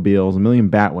Batmobiles, a million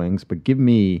Batwings, but give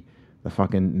me the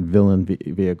fucking villain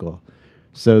vehicle.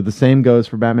 So the same goes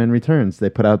for Batman Returns. They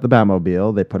put out the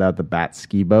Batmobile, they put out the Bat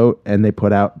ski boat, and they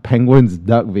put out Penguin's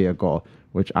duck vehicle,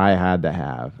 which I had to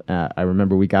have. I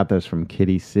remember we got those from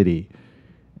Kitty City.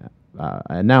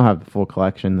 I now have the full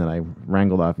collection that I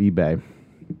wrangled off eBay.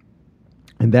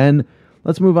 And then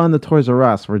let's move on to Toys R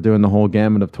Us. We're doing the whole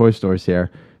gamut of toy stores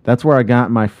here. That's where I got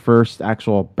my first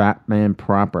actual Batman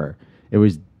proper. It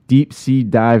was Deep Sea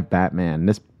Dive Batman.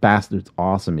 This bastard's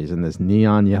awesome. He's in this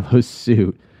neon yellow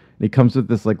suit. And he comes with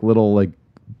this little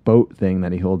boat thing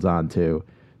that he holds on to.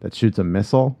 that shoots a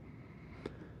missile.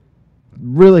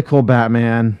 Really cool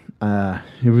Batman.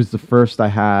 It was the first I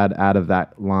had out of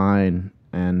that line,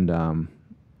 and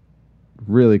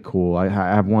really cool. I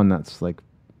have one that's like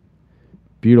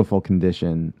beautiful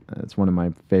condition. It's one of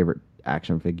my favorite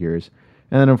action figures.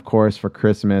 And then, of course, for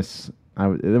Christmas,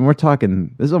 and we're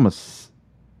talking, this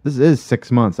is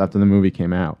 6 months after the movie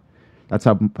came out. That's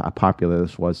how popular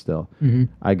this was still. Mm-hmm.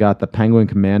 I got the Penguin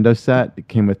Commando set. It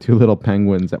came with 2 little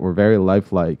penguins that were very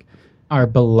lifelike. Our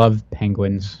beloved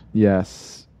penguins.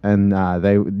 Yes. And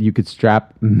you could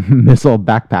strap missile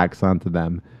backpacks onto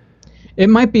them. It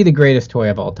might be the greatest toy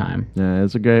of all time. Yeah,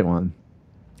 it's a great one.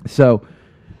 So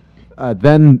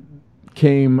then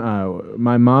came,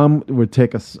 my mom would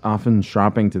take us often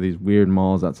shopping to these weird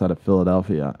malls outside of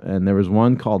Philadelphia. And there was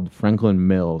one called Franklin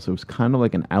Mills. It was kind of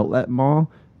like an outlet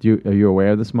mall. Are you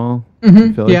aware of this mall?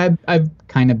 Mm-hmm. Yeah, I've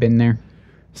kind of been there.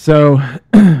 So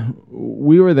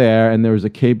we were there, and there was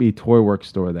a KB Toy Works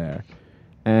store there.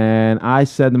 And I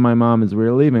said to my mom as we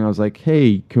were leaving, I was like,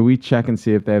 hey, can we check and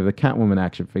see if they have the Catwoman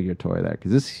action figure toy there?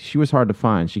 Because she was hard to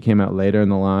find. She came out later in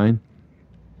the line.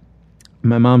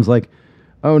 My mom's like,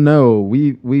 oh, no,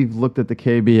 we've looked at the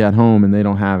KB at home, and they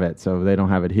don't have it, so they don't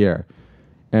have it here.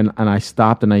 And I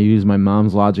stopped, and I used my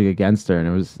mom's logic against her,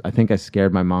 and I think I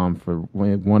scared my mom for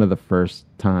one of the first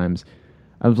times.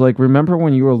 I was like, remember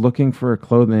when you were looking for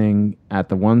clothing at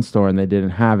the one store and they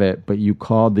didn't have it, but you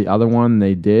called the other one,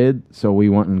 they did, so we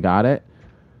went and got it?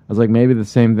 I was like, maybe the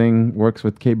same thing works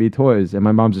with KB Toys. And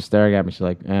my mom's just staring at me. She's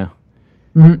like,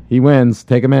 he wins.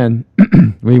 Take him in.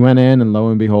 We went in, and lo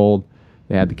and behold,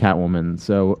 they had the Catwoman.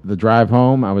 So the drive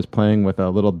home, I was playing with a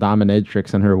little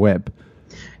dominatrix and her whip.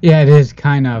 Yeah, it is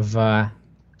kind of, I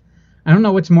don't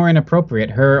know what's more inappropriate,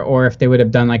 her or if they would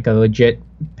have done like a legit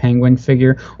penguin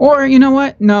figure. Or, you know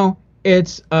what? No,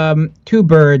 it's 2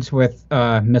 birds with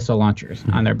missile launchers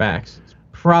on their backs. It's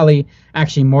probably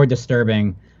actually more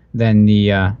disturbing than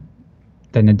the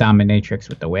dominatrix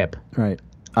with the whip. Right.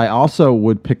 I also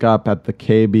would pick up at the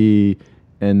KB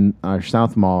in our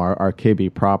South Mall, our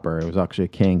KB proper. It was actually a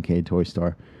K&K toy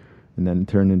store, and then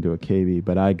turned into a KB.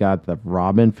 But I got the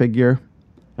Robin figure.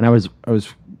 And I was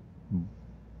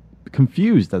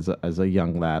confused as a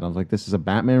young lad. I was like, this is a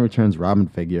Batman Returns Robin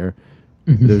figure.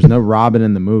 Mm-hmm. There's no Robin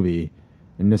in the movie.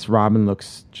 And this Robin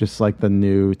looks just like the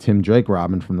new Tim Drake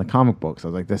Robin from the comic books. I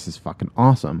was like, this is fucking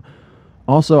awesome.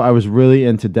 Also, I was really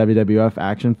into WWF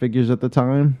action figures at the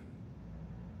time.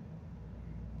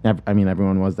 I mean,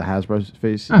 everyone was the Hasbro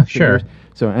face. Oh, sure. Figures.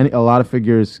 So a lot of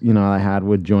figures, I had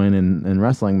would join in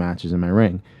wrestling matches in my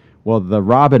ring. Well, the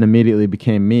Robin immediately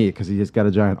became me because he just got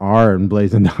a giant R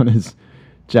emblazoned on his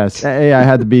chest. A, I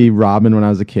had to be Robin when I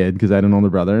was a kid because I had an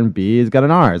older brother, and B, he's got an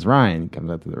R. It's Ryan. He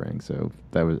comes out to the ring, so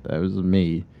that was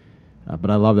me. But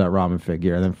I love that Robin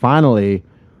figure. And then finally,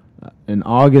 in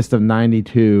August of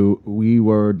 '92, we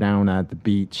were down at the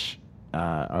beach,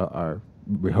 our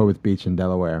Rehoboth Beach in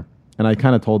Delaware, and I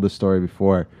kind of told this story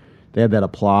before. They had that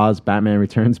Applause Batman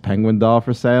Returns Penguin doll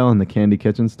for sale in the Candy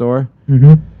Kitchen store.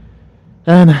 Mm-hmm.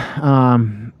 And,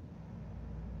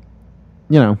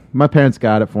 my parents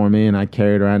got it for me, and I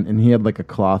carried around, and he had like a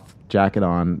cloth jacket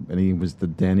on, and he was the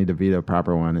Danny DeVito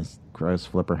proper one, his gross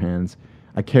flipper hands.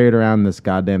 I carried around this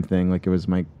goddamn thing like it was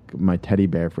my teddy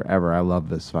bear forever. I love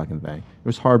this fucking thing. It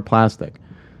was hard plastic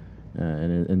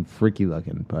and freaky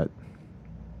looking, but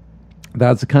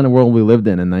that's the kind of world we lived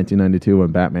in 1992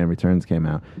 when Batman Returns came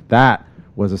out. That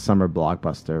was a summer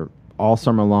blockbuster. All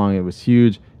summer long, it was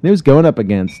huge. And it was going up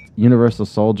against Universal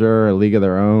Soldier, A League of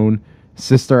Their Own,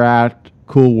 Sister Act,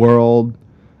 Cool World.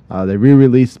 They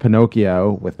re-released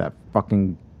Pinocchio with that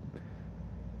fucking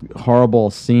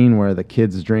horrible scene where the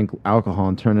kids drink alcohol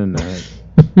and turn into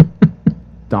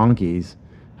donkeys,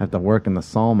 have to work in the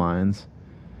salt mines.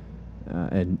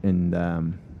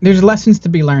 There's lessons to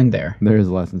be learned there. There's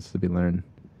lessons to be learned.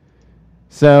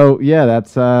 So, yeah,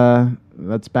 that's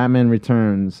Batman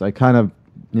Returns. I kind of,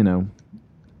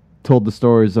 told the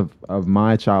stories of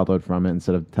my childhood from it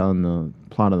instead of telling the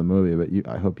plot of the movie, but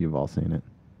I hope you've all seen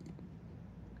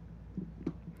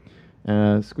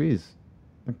it. Squeeze.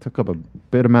 That took up a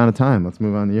bit amount of time. Let's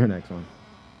move on to your next one.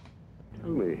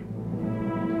 Tell me,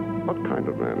 what kind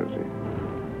of man is he?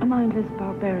 A mindless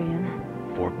barbarian.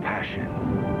 For passion.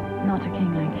 Not a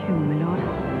king like you, my lord.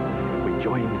 If we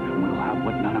join, we'll have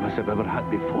what none of us have ever had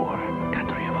before. A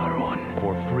country of our own.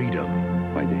 For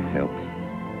freedom. Why the help?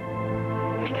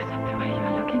 Because of the way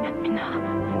you're looking at me now.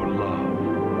 For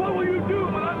love. What will you do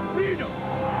without freedom?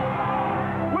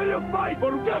 Will you fight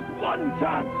for just one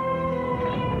chance?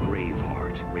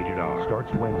 Braveheart. Rated R.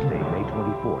 Starts Wednesday, May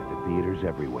 24th at theaters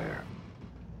everywhere.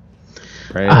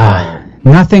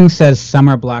 Nothing says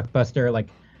summer blockbuster like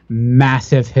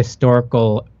massive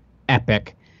historical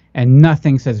epic, and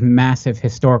nothing says massive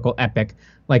historical epic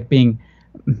like being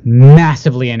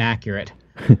massively inaccurate.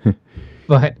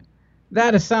 But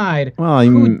that aside, Well,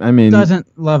 who I mean, doesn't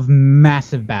love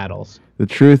massive battles? the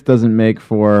truth doesn't make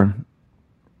for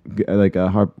like a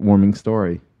heartwarming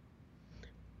story.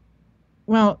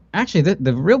 Well, actually,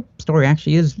 the real story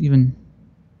actually is even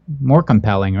more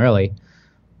compelling, really.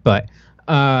 But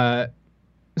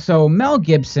so Mel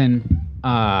Gibson,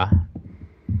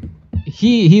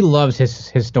 he loves his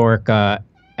historic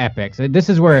epics. This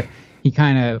is where he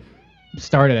kind of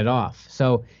started it off.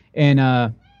 So in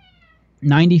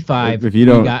 95, If you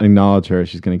don't acknowledge her,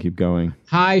 she's going to keep going.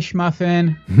 Hi,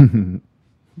 Schmuffin.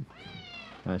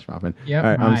 Hi, Schmuffin. Yep, All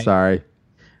right, I'm hi. sorry.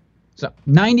 So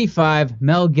 95,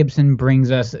 Mel Gibson brings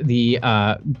us the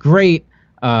great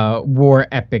war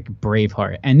epic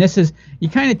Braveheart. And this is, you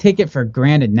kind of take it for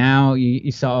granted now.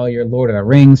 You saw all your Lord of the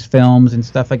Rings films and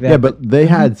stuff like that. Yeah, but they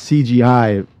had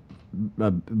CGI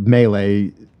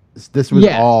melee. This was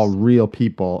all real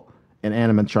people and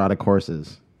animatronic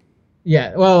horses.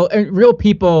 Yeah, well, real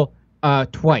people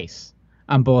twice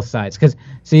on both sides. Because,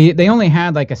 see, they only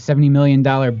had like a $70 million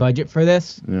budget for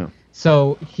this. Yeah.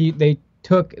 So they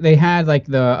had like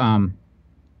the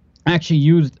actually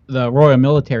used the Royal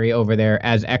Military over there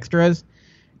as extras,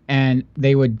 and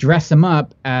they would dress them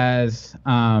up as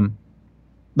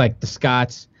like the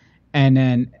Scots, and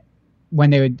then when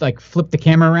they would like flip the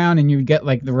camera around and you would get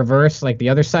like the reverse, like the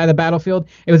other side of the battlefield,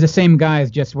 it was the same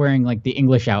guys just wearing like the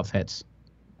English outfits.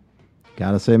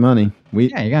 Gotta save money.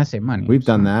 Yeah, you gotta save money. We've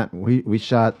done that. We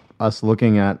shot us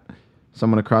looking at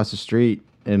someone across the street,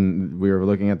 and we were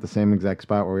looking at the same exact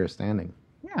spot where we were standing.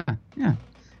 Yeah.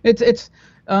 It's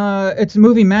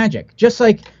movie magic. Just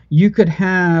like you could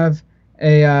have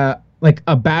a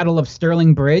battle of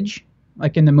Stirling Bridge,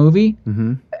 like in the movie,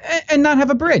 and not have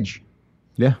a bridge.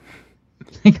 Yeah.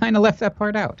 They kind of left that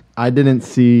part out. I didn't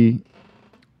see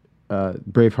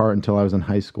Braveheart until I was in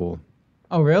high school.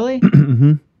 Oh, really?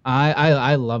 Mm-hmm.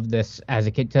 I loved this as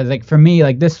a kid. 'Cause, like, for me,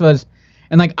 like, this was,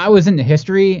 and like I was into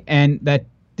history, and that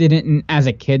didn't, as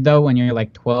a kid though, when you're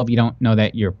like 12, you don't know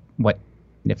that what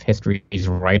if history is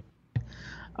right.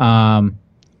 And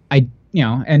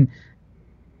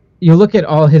you look at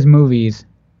all his movies,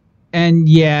 and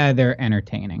yeah, they're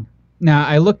entertaining. Now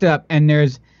I looked up, and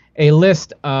there's a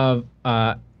list of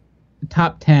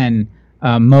top 10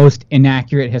 most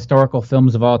inaccurate historical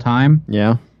films of all time.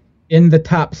 Yeah. In the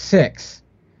top 6,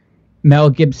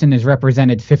 Mel Gibson is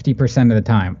represented 50% of the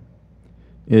time.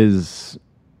 Is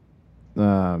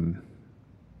The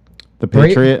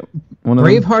Patriot one of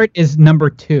them? Braveheart is number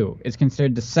 2. It's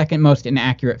considered the second most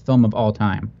inaccurate film of all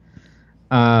time.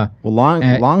 Well,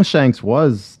 Longshanks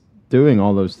was doing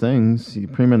all those things.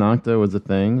 Prima Nocta was a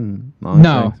thing. And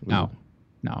No, Longshanks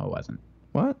it wasn't.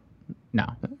 What? No,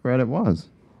 I read it was.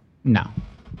 no.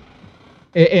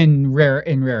 In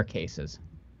rare cases.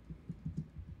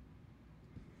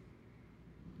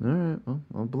 All right, well,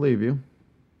 I'll believe you.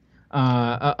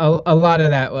 A lot of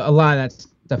that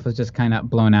stuff was just kind of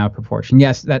blown out of proportion.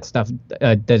 Yes, that stuff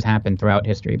does happen throughout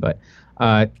history, but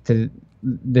to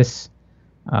this,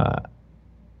 a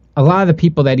lot of the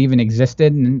people that even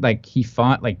existed and like he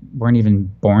fought like weren't even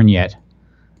born yet.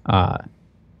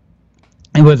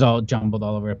 It was all jumbled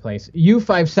all over the place.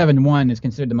 U-571 is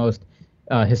considered the most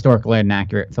historically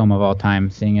inaccurate film of all time,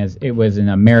 seeing as it was an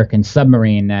American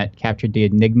submarine that captured the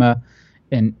Enigma,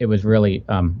 and it was really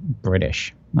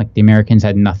British. Like, the Americans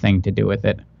had nothing to do with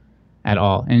it at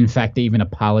all. And in fact, they even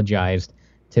apologized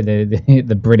to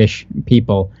the British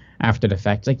people after the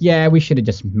fact. It's like, yeah, we should have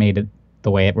just made it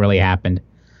the way it really happened.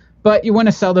 But you want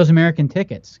to sell those American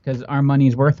tickets because our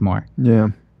money's worth more.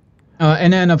 Yeah.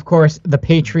 And then, of course, The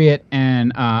Patriot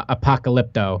and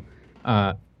Apocalypto.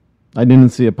 I didn't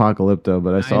see Apocalypto,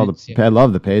 but I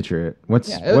love The Patriot.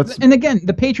 And again,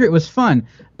 The Patriot was fun,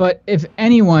 but if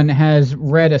anyone has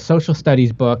read a social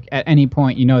studies book at any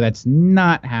point, you know that's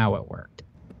not how it worked.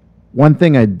 One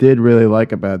thing I did really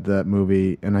like about that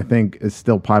movie, and I think is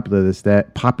still popular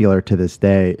to this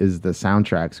day, is the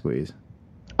soundtrack squeeze.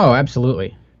 Oh,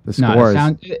 absolutely. The scores.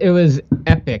 It was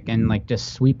epic and like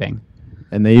just sweeping.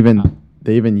 And they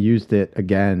even used it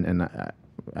again, and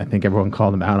I think everyone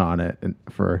called them out on it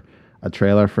for a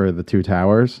trailer for The Two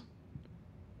Towers.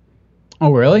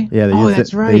 Oh, really? Yeah,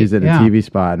 that's right. They used it in a TV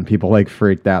spot, and people like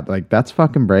freaked out. Like, that's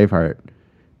fucking Braveheart.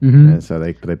 Mm-hmm. And so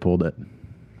they pulled it.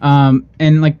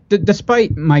 And like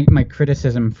despite my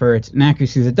criticism for its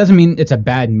inaccuracies, it doesn't mean it's a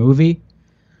bad movie.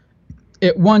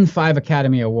 It won 5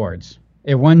 Academy Awards.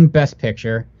 It won Best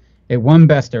Picture. It won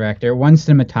Best Director. It won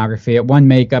Cinematography. It won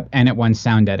Makeup, and it won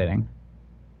Sound Editing.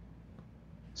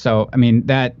 So, I mean,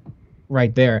 that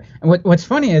right there. And what's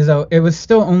funny is though it was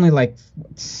still only like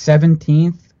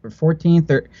 17th or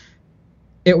 14th, or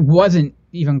it wasn't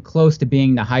even close to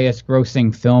being the highest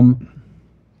grossing film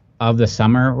of the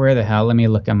summer. Where the hell? Let me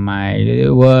look at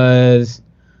it was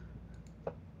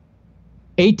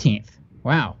 18th.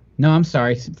 Wow. No, I'm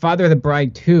sorry. Father of the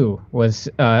Bride 2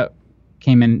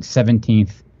 came in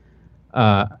 17th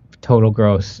total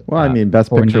gross. Well, I mean,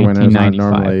 Best Picture winners aren't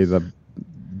normally the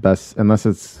best, unless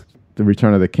it's The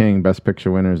Return of the King. Best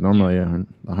Picture winners normally are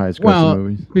the highest grossing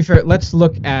movies. To be fair, let's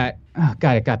look at. Oh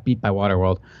God, it got beat by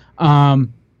Waterworld.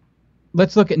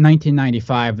 Let's look at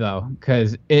 1995 though,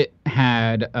 because it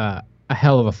had a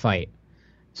hell of a fight.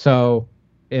 So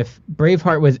if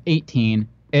Braveheart was 18,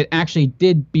 it actually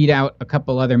did beat out a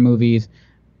couple other movies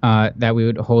that we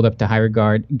would hold up to high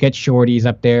regard. Get Shorty's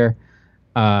up there.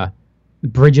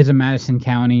 Bridges of Madison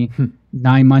County.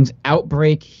 9 Months.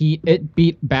 Outbreak. Heat. It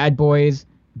beat Bad Boys.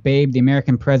 Babe. The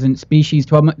American President. Species.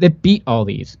 12 Months. It beat all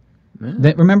these.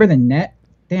 Yeah. Remember The Net?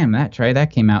 Damn, that's right.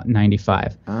 That came out in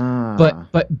 95.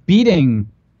 But beating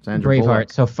Sandra Braveheart.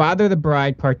 Bullock. So Father of the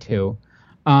Bride Part 2.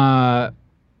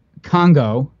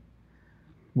 Congo.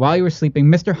 While You Were Sleeping,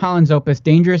 Mr. Holland's Opus,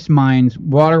 Dangerous Minds,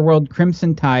 Waterworld,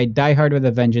 Crimson Tide, Die Hard with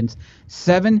a Vengeance,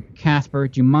 Seven, Casper,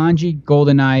 Jumanji,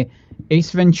 GoldenEye,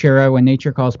 Ace Ventura, When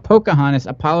Nature Calls, Pocahontas,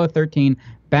 Apollo 13,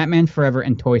 Batman Forever,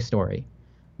 and Toy Story.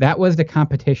 That was the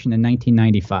competition in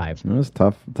 1995. It was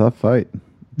a tough fight.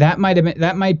 That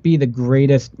might be the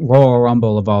greatest Royal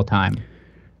Rumble of all time.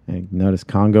 I noticed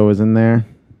Congo was in there.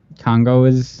 Congo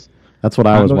is. That's what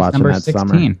I was watching that 16.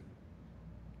 summer.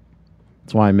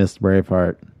 That's why I missed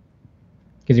Braveheart.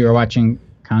 Because you were watching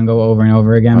Congo over and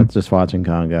over again? I was just watching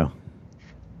Congo.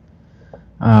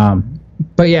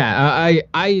 But yeah,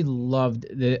 I loved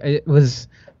it. It was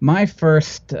my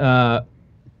first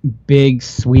big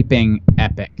sweeping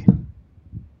epic.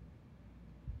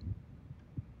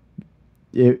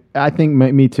 I think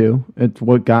me too. It's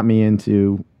what got me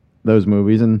into those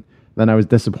movies, and then I was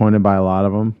disappointed by a lot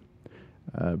of them.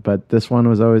 But this one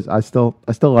was always. I still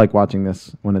like watching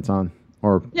this when it's on.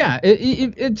 Or yeah,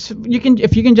 it's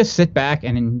if you can just sit back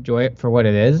and enjoy it for what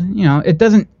it is. You know, it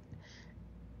doesn't.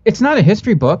 It's not a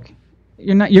history book.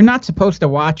 You're not supposed to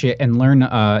watch it and learn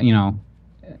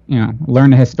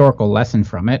learn a historical lesson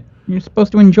from it. You're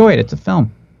supposed to enjoy it. It's a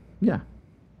film. Yeah,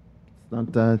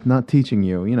 it's not teaching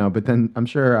you. But then I'm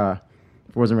sure if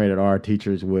it wasn't rated R,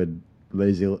 teachers would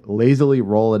lazily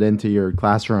roll it into your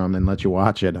classroom and let you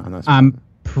watch it on this. I'm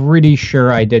pretty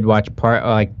sure I did watch part.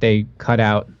 Like they cut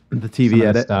out the TV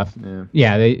edit stuff.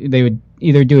 Yeah, they would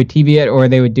either do a TV edit or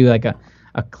they would do like a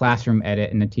classroom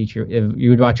edit, and the teacher, if you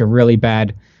would watch a really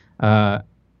bad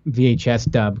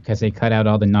VHS dub because they cut out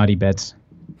all the naughty bits.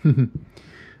 All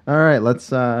right, let's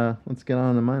get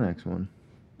on to my next one.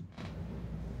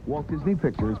 Walt Disney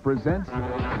Pictures presents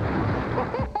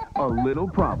A Little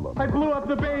Problem. I blew up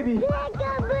the baby.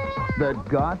 That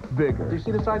got bigger. Do you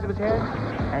see the size of his head?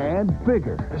 And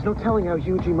bigger. There's no telling how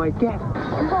huge he might get.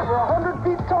 He's over 100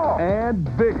 feet tall. And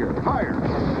bigger. Higher.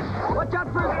 Watch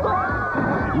out for his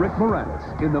butt. Rick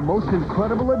Moranis in the most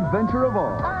incredible adventure of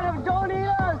all. Don't eat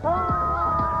us.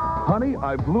 Honey,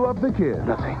 I Blew Up the Kid.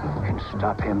 Nothing can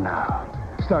stop him now.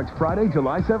 Starts Friday,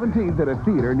 July 17th at a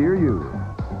theater near you.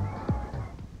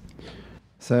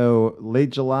 So, late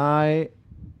July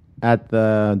at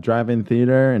the drive-in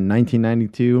theater in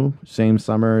 1992, same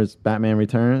summer as Batman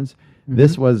Returns,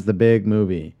 this was the big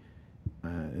movie.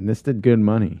 And this did good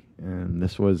money. And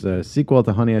this was a sequel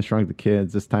to Honey, I Shrunk the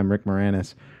Kids. This time Rick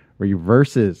Moranis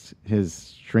reverses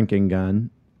his shrinking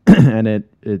gun, and it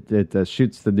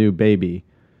shoots the new baby,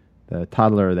 the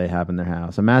toddler they have in their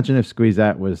house. Imagine if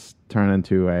Squeezette was turned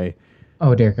into a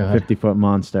 50-foot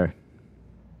monster.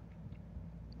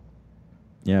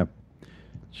 Yeah.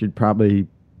 She'd probably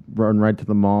run right to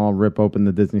the mall, rip open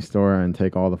the Disney store, and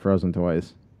take all the Frozen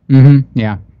toys. Mm-hmm.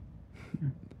 Yeah.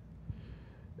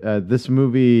 This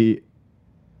movie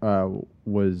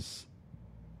was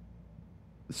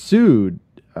sued.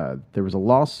 There was a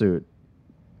lawsuit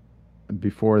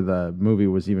before the movie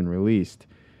was even released.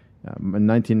 In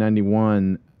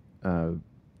 1991,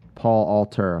 Paul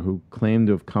Alter, who claimed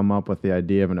to have come up with the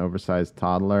idea of an oversized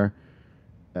toddler,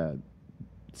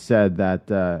 said that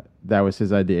that was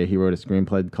his idea. He wrote a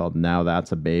screenplay called Now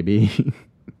That's a Baby.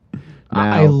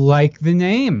 I like the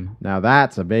name. Now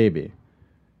That's a Baby,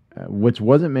 which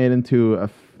wasn't made into a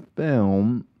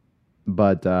film,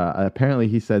 but apparently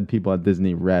he said people at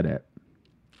Disney read it.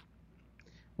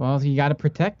 Well, you got to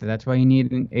protect it. That's why you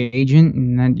need an agent,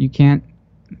 and then you can't.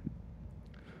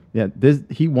 Yeah,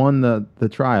 he won the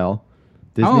trial.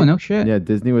 Disney, oh, no shit. Yeah,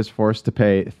 Disney was forced to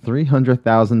pay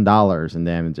 $300,000 in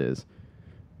damages,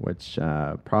 which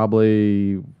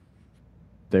probably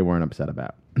they weren't upset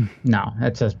about. No,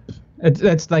 that's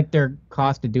like their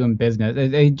cost of doing business.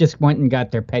 They just went and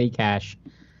got their petty cash,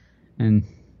 and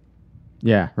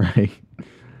yeah, right.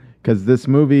 Because this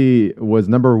movie was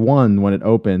number one when it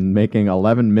opened, making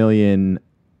 $11 million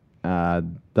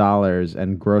dollars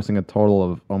and grossing a total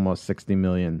of almost $60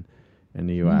 million in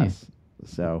the U.S.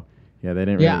 So yeah, they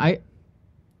didn't. Yeah, really...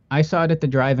 I saw it at the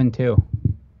drive-in too.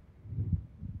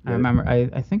 I remember.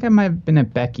 I think I might have been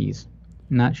at Becky's,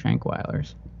 not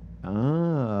Shankweiler's.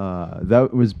 Ah,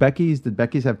 that was Becky's. Did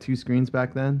Becky's have two screens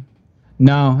back then?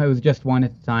 No, it was just one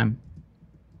at the time.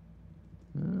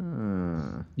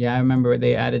 Ah. Yeah, I remember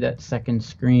they added that second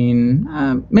screen,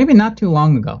 maybe not too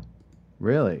long ago.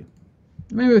 Really?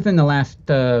 Maybe within the last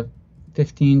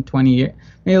 15, 20 years.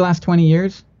 Maybe the last 20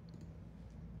 years.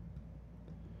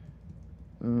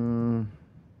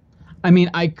 I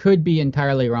mean, I could be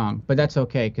entirely wrong, but that's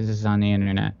okay because this is on the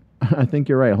internet. I think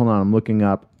you're right. Hold on, I'm looking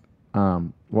up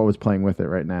what was playing with it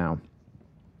right now,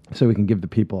 so we can give the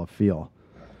people a feel.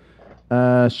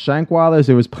 Shankweiler's.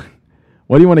 It was.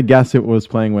 What do you want to guess it was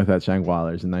playing with at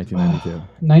Shankweiler's in 1992?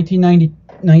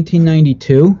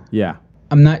 1992? Yeah.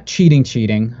 I'm not cheating.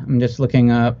 I'm just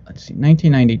looking up. Let's see,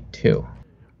 1992.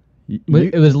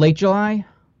 It was late July?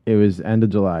 It was end of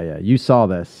July, yeah. You saw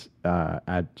this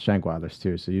at Shankweiler's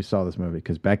too, so you saw this movie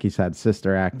because Becky's had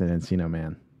Sister Act and Encino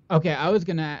Man. Okay, I was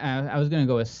gonna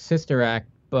go with Sister Act,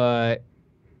 but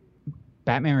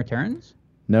Batman Returns?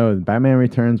 No, Batman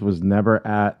Returns was never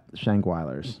at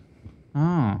Shankweiler's.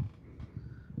 Oh.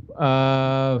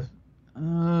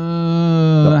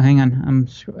 Hang on. I'm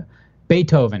sure.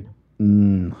 Beethoven.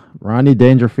 Rodney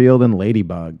Dangerfield and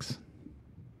Ladybugs.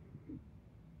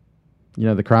 You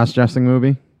know the cross-dressing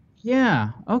movie?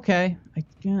 Yeah. Okay.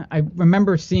 I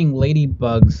remember seeing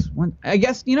Ladybugs. I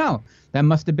guess that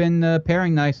must have been the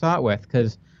pairing that I saw it with,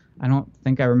 because I don't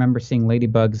think I remember seeing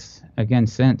Ladybugs again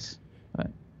since.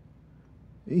 But.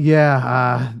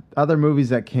 Yeah. Other movies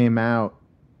that came out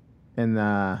in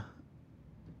the.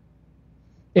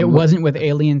 It wasn't with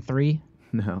Alien 3?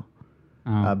 No.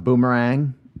 Oh.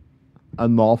 Boomerang,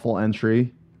 Unlawful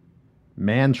Entry,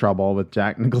 Man Trouble with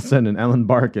Jack Nicholson and Ellen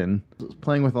Barkin.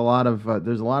 Playing with a lot of,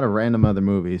 there's a lot of random other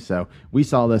movies. So we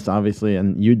saw this, obviously,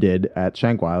 and you did, at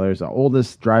Shankweiler's, the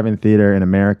oldest drive-in theater in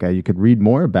America. You could read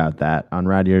more about that on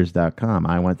radyears.com.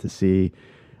 I went to see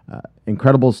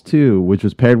Incredibles 2, which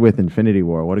was paired with Infinity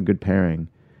War. What a good pairing.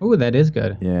 Oh, that is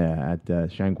good. Yeah, at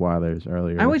Shankweiler's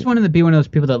earlier. I always wanted to be one of those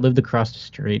people that lived across the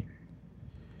street.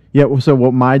 Yeah, so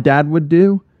what my dad would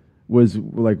do was,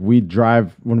 like,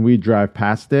 when we drive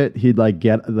past it, he'd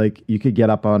you could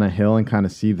get up on a hill and kind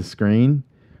of see the screen,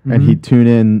 and he'd tune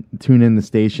in the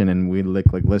station, and we'd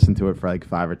listen to it for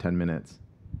 5 or 10 minutes.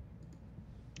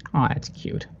 Oh, that's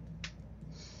cute.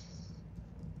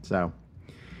 So,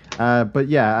 but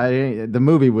yeah, the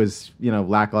movie was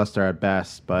lackluster at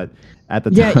best, but at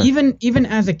the time, even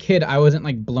as a kid, I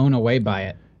wasn't blown away by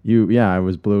it. I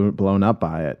was blown up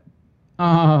by it.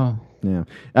 Oh. Yeah.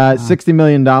 $60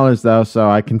 million, though, so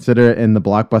I consider it in the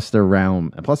blockbuster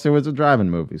realm. Plus, it was a drive-in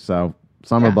movie, so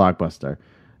summer blockbuster.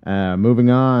 Moving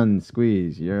on,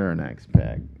 Squeeze, your next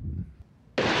pick.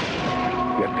 You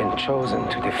have been chosen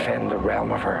to defend the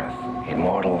realm of Earth in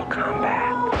mortal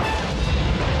combat.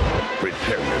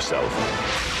 Prepare yourself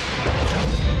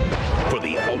for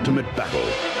the ultimate battle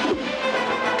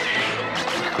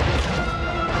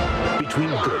between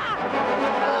good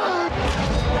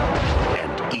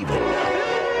and evil.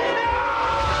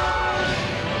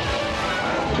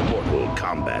 Mortal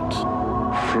Kombat.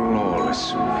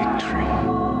 Flawless victory.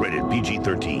 Rated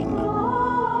PG-13.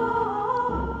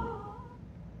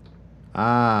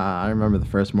 I remember the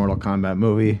first Mortal Kombat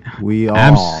movie. We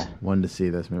all wanted to see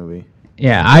this movie.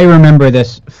 Yeah, I remember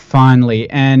this fondly,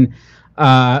 and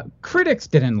critics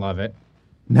didn't love it.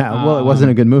 No, well, it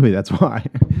wasn't a good movie, that's why.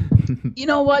 You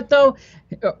know what, though?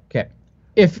 Okay,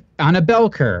 if on a bell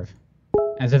curve,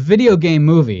 as a video game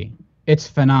movie, it's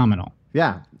phenomenal.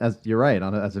 Yeah, you're right.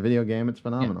 As a video game, it's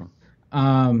phenomenal.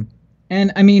 Yeah.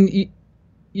 And I mean,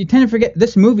 you tend to forget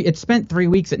this movie. It spent 3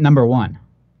 weeks at #1,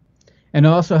 and it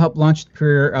also helped launch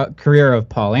the career of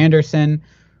Paul Anderson,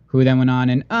 who then went on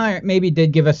and maybe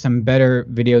did give us some better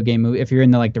video game movie if you're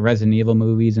into the Resident Evil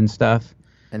movies and stuff.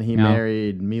 And he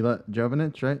married Mila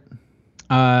Jovovich, right?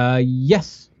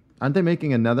 Yes. Aren't they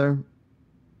making another?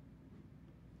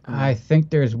 I think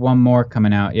there's one more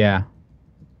coming out. Yeah.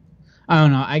 I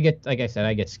don't know. I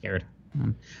get scared.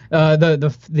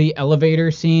 The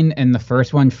elevator scene in the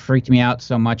first one freaked me out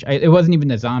so much. It wasn't even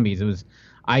the zombies. It was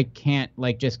I can't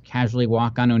just casually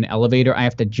walk onto an elevator. I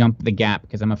have to jump the gap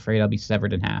because I'm afraid I'll be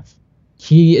severed in half.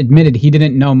 He admitted he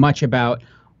didn't know much about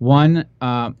One,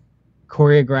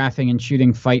 choreographing and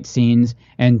shooting fight scenes,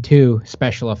 and 2,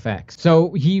 special effects.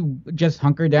 So he just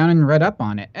hunkered down and read up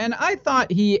on it. And I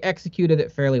thought he executed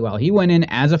it fairly well. He went in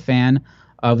as a fan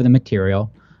of the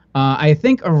material. I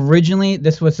think originally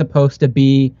this was supposed to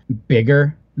be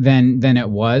bigger than it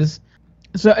was.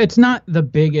 So it's not the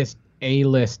biggest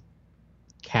A-list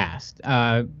cast.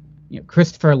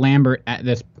 Christopher Lambert at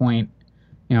this point,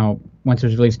 once it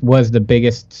was released, was the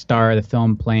biggest star of the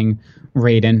film, playing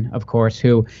Raiden, of course,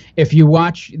 who, if you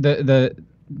watch the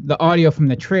audio from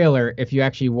the trailer, if you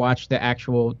actually watch the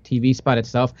actual TV spot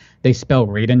itself, they spell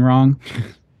Raiden wrong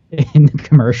in the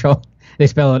commercial. They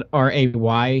spell it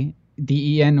Rayden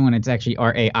when it's actually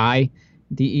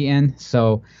Raiden.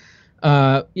 So,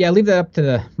 leave that up to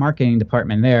the marketing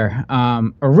department there.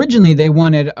 Originally, they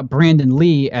wanted Brandon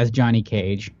Lee as Johnny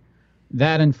Cage.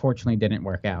 That, unfortunately, didn't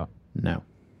work out. No.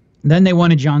 Then they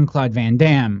wanted Jean-Claude Van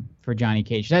Damme for Johnny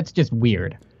Cage. That's just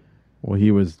weird. Well, he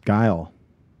was Guile.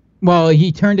 Well,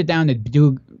 he turned it down to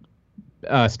do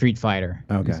Street Fighter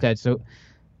instead. So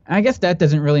I guess that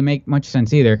doesn't really make much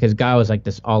sense either, because Guile was like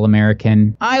this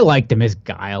all-American. I liked him as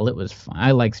Guile. It was fun. I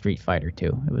like Street Fighter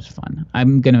too. It was fun.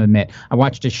 I'm going to admit, I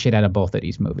watched the shit out of both of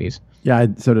these movies. Yeah,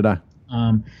 so did I.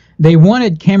 They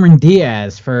wanted Cameron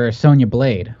Diaz for Sonya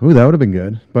Blade. Ooh, that would have been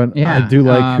good. But Yeah, I do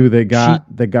like who they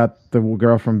got. They got the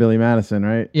girl from Billy Madison,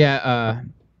 right? Yeah.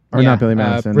 Not Billy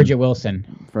Madison. Bridget Wilson.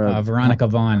 Veronica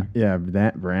Vaughn. Yeah,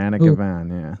 Veronica Vaughn,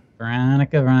 yeah.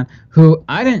 Veronica Vaughn, who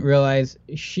I didn't realize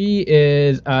she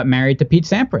is married to Pete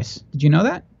Sampras. Did you know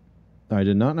that? I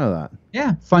did not know that.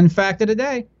 Yeah, fun fact of the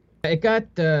day. It got,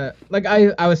 like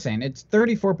I was saying, it's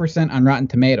 34% on Rotten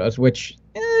Tomatoes, which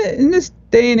in this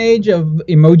day and age of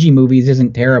emoji movies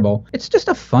isn't terrible. It's just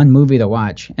a fun movie to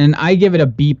watch, and I give it a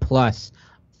B+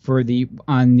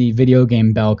 on the video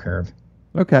game bell curve.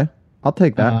 Okay, I'll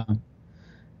take that.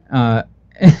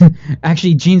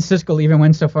 Actually, Gene Siskel even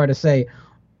went so far to say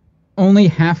only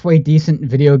halfway decent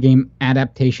video game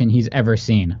adaptation he's ever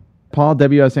seen. Paul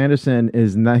W.S. Anderson,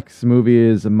 his next movie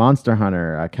is Monster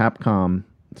Hunter, Capcom.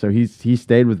 So he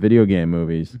stayed with video game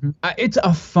movies. Mm-hmm.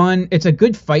 It's a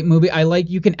good fight movie.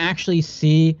 You can actually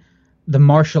see the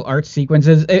martial arts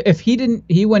sequences. If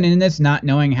he went in this not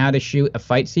knowing how to shoot a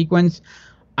fight sequence,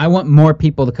 I want more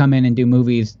people to come in and do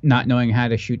movies not knowing how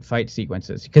to shoot fight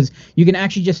sequences, because you can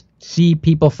actually just see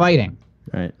people fighting.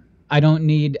 Right. I don't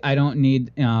need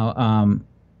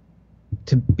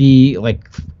to be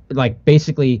like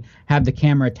basically have the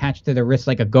camera attached to the wrist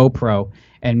like a GoPro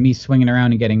and me swinging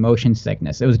around and getting motion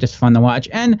sickness. It was just fun to watch.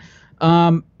 And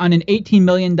on an $18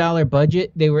 million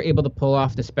budget, they were able to pull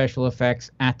off the special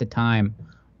effects at the time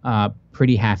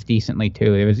pretty half decently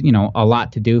too. There was, a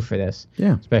lot to do for this.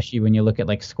 Yeah. Especially when you look at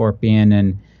like Scorpion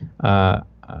and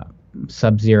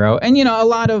Sub-Zero. And, a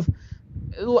lot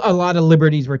of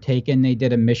liberties were taken. They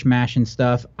did a mishmash and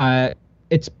stuff.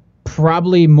 It's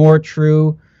probably more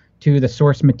true to the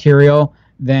source material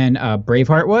than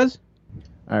Braveheart was.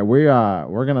 All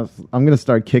right, I'm gonna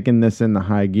start kicking this in the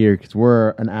high gear because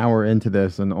we're an hour into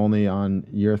this and only on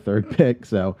your third pick.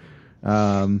 So,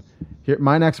 here,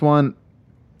 my next one.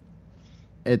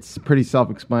 It's pretty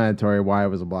self-explanatory why it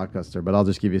was a blockbuster, but I'll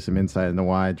just give you some insight into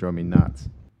why it drove me nuts.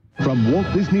 From Walt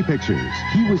Disney Pictures,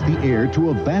 he was the heir to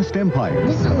a vast empire.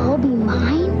 This'll all be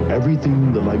mine?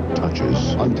 Everything the light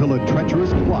touches. Until a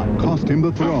treacherous plot cost him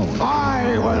the throne.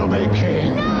 I will be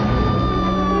king.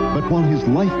 But while his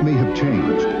life may have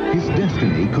changed, his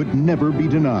destiny could never be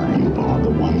denied. You are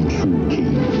the one true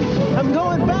king. I'm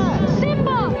going back!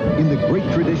 Simba! In the great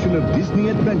tradition of Disney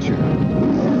adventure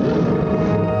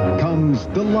comes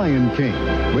The Lion King,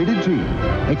 rated G.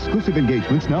 Exclusive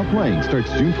engagements now playing. Starts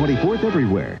June 24th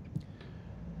everywhere.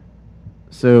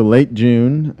 So late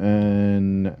June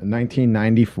in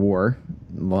 1994,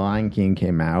 Lion King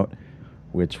came out,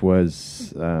 which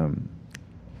was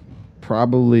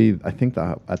probably, I think,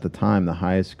 at the time, the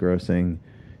highest grossing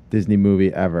Disney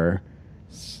movie ever.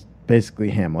 It's basically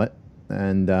Hamlet.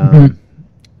 And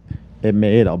it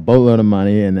made a boatload of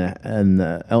money, and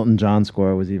the Elton John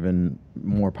score was even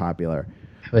more popular.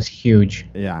 It was huge.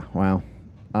 Yeah, well,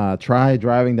 try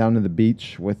driving down to the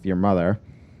beach with your mother,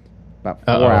 about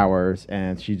 4 hours,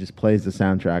 and she just plays the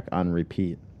soundtrack on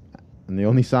repeat. And the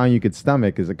only song you could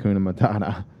stomach is Hakuna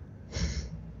Matata.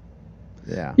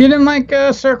 Yeah. You didn't like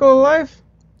Circle of Life?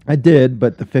 I did,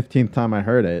 but the 15th time I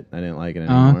heard it, I didn't like it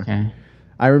anymore. Oh, okay.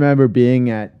 I remember being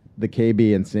at the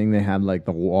KB and seeing they had like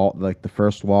the wall, like the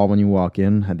first wall when you walk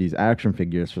in, had these action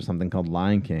figures for something called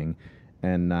Lion King,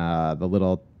 and the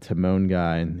little Timon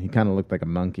guy, and he kind of looked like a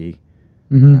monkey.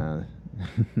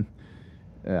 Mm-hmm.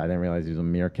 I didn't realize he was a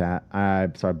meerkat.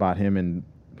 So I bought him and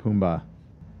Pumbaa.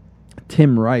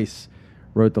 Tim Rice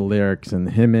wrote the lyrics, and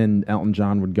him and Elton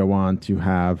John would go on to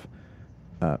have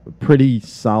a pretty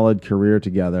solid career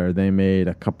together. They made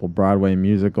a couple Broadway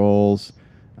musicals,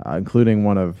 including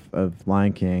one of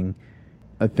Lion King.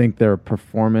 I think their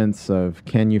performance of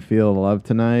Can You Feel the Love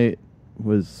Tonight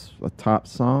was a top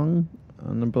song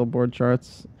on the Billboard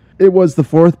charts. It was the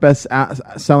fourth best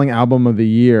selling album of the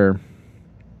year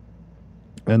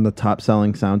and the top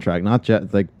selling soundtrack. Not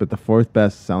just but the fourth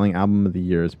best selling album of the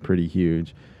year is pretty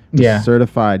huge. Yeah.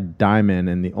 Certified diamond,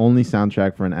 and the only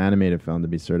soundtrack for an animated film to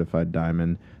be certified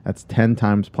diamond. That's 10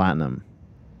 times platinum.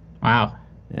 Wow.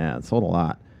 Yeah, it sold a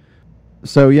lot.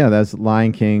 So yeah, that's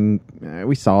Lion King.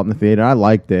 We saw it in the theater. I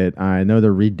liked it. I know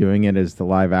they're redoing it as the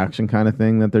live action kind of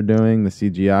thing that they're doing, the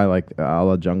CGI, like a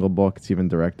la Jungle Book. It's even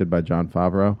directed by Jon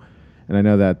Favreau. And I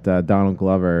know that Donald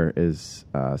Glover is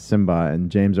Simba,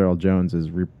 and James Earl Jones is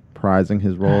reprising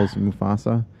his role as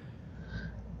Mufasa.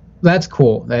 That's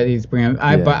cool that he's bringing.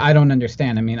 But I don't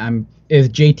understand. I mean, is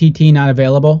JTT not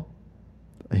available?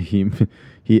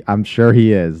 I'm sure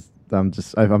he is.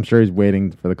 I'm sure he's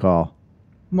waiting for the call.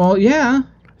 Well, yeah.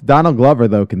 Donald Glover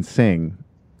though can sing.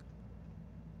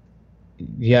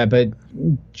 Yeah, but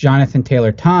Jonathan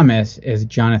Taylor Thomas is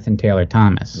Jonathan Taylor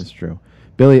Thomas. That's true.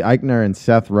 Billy Eichner and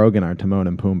Seth Rogen are Timon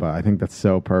and Pumbaa. I think that's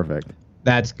so perfect.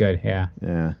 That's good. Yeah.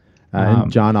 Yeah. And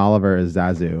John Oliver is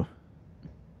Zazu.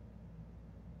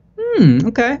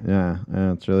 Okay. Yeah,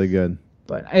 it's really good.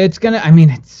 But it's gonna. I mean,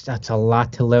 that's a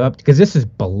lot to live up to because this is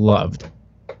beloved.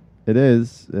 It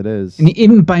is. It is. And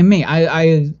even by me,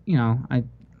 I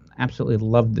absolutely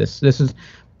love this. This is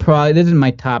my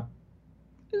top.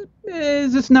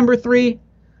 Is this number 3?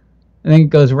 I think it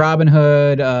goes Robin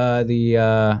Hood,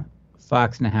 the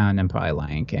Fox and the Hound, and probably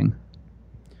Lion King.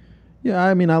 Yeah,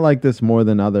 I mean, I like this more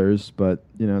than others, but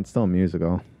it's still a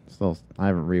musical. I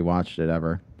haven't rewatched it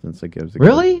ever since it gives.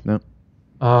 Really? No.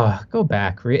 Go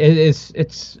back.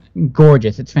 It's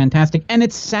gorgeous. It's fantastic, and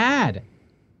it's sad.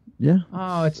 Yeah.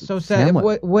 Oh, it's so sad.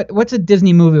 What's a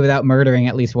Disney movie without murdering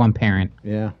at least one parent?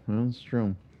 Yeah, that's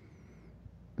true.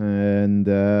 And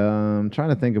I'm trying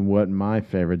to think of what my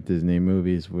favorite Disney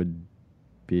movies would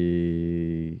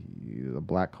be. The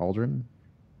Black Cauldron.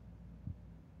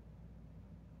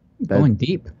 Going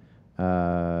deep.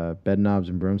 Bed Knobs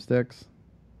and Broomsticks.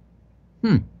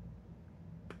 I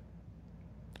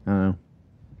don't know.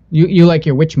 You like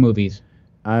your witch movies?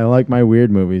 I like my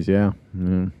weird movies. Yeah.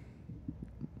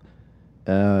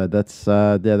 That's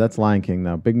Lion King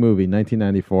though. Big movie,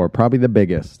 1994. Probably the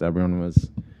biggest. Everyone was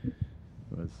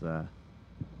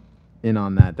in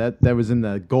on that. That was in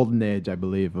the golden age, I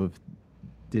believe, of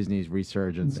Disney's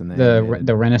resurgence and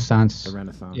the Renaissance. The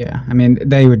Renaissance. Yeah, I mean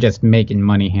they were just making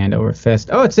money hand over fist.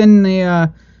 Oh, it's in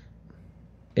the.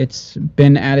 It's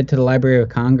been added to the Library of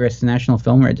Congress National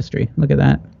Film Registry. Look at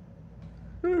that.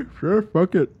 Yeah, sure,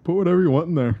 fuck it. Put whatever you want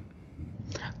in there.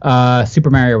 Super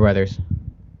Mario Brothers.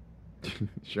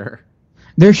 Sure.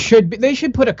 They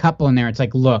should put a couple in there. It's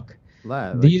like, look,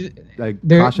 these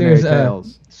cautionary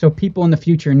tales. So people in the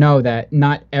future know that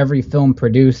not every film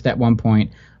produced at one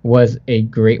point was a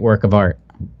great work of art.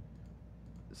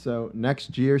 So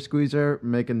next year, Squeezer,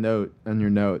 make a note on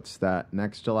your notes that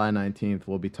next July 19th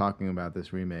we'll be talking about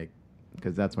this remake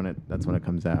because that's when it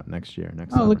comes out next year.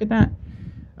 Summer. Look at that.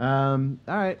 All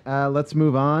right, let's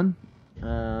move on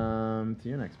to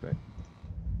your next pick.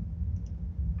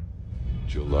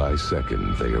 July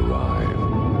 2nd, they arrive.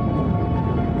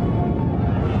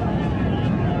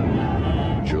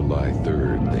 July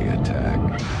 3rd, they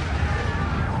attack.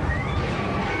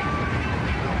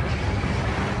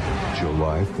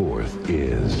 July 4th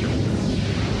is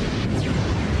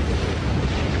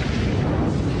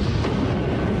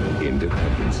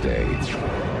Independence Day.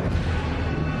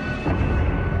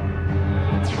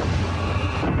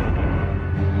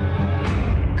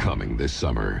 Coming this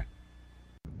summer.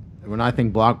 When I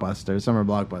think blockbuster, summer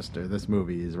blockbuster, this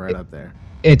movie is right up there.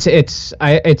 It's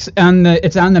on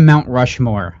the Mount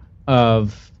Rushmore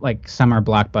of like summer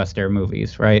blockbuster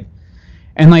movies, right?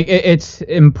 And like it's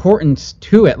importance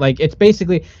to it. Like it's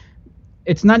basically,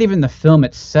 it's not even the film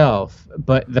itself,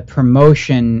 but the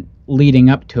promotion leading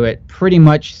up to it pretty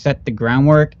much set the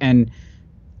groundwork. And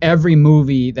every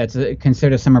movie that's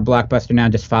considered a summer blockbuster now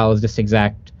just follows this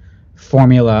exact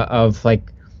formula of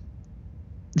like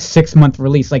 6-month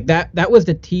release. Like that was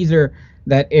the teaser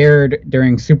that aired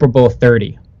during Super Bowl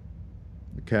 30.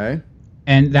 Okay.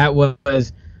 And that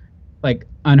was like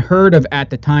unheard of at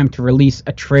the time to release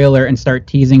a trailer and start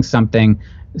teasing something.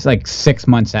 It's like 6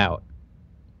 months out.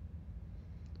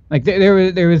 Like there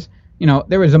was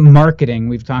a marketing.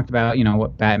 We've talked about,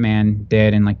 what Batman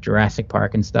did and like Jurassic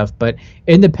Park and stuff, but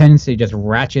Independence Day just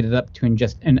ratcheted up to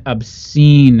just an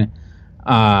obscene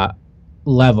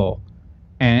level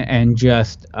and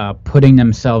just putting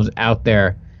themselves out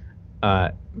there,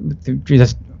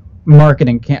 just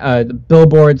marketing,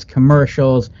 billboards,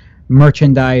 commercials,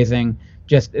 merchandising.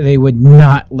 Just they would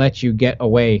not let you get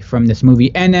away from this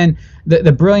movie. And then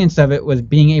the brilliance of it was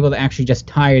being able to actually just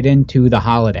tie it into the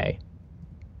holiday.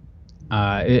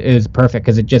 It is perfect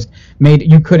because it just made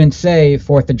you couldn't say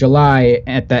 4th of July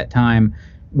at that time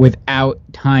without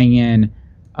tying in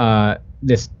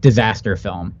this disaster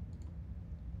film.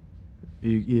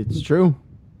 It's true.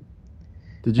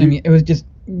 Did you? I mean, it was just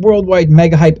worldwide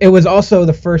mega hype. It was also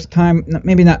the first time,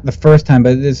 maybe not the first time,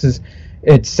 but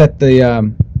it set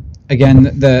the again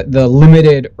the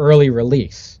limited early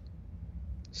release.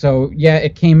 So yeah,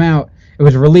 it came out. It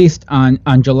was released on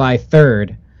July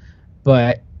 3rd,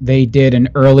 but they did an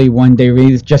early one-day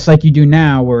release, just like you do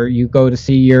now, where you go to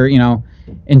see your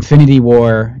Infinity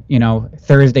War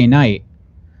Thursday night.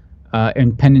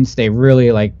 Independence Day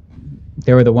really like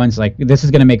they were the ones like this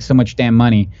is going to make so much damn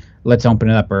money. Let's open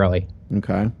it up early.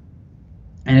 Okay.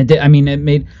 And it did. I mean, it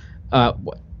made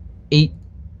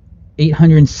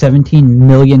 $817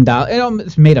 million. It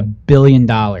almost made $1 billion.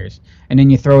 And then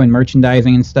you throw in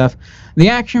merchandising and stuff. The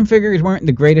action figures weren't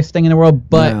the greatest thing in the world,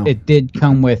 but it did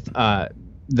come with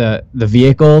the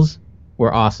vehicles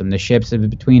were awesome. The ships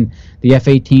between the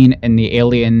F-18 and the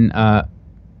alien,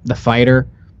 the fighter.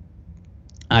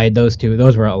 I had those two.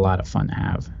 Those were a lot of fun to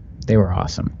have. They were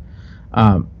awesome.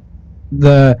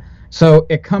 So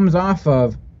it comes off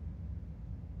of.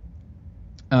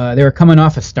 They were coming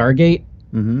off of Stargate.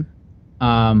 Mm-hmm.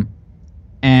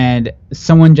 And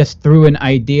someone just threw an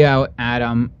idea out at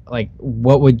them, like,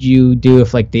 what would you do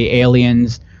if like the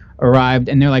aliens arrived?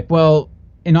 And they're like, well,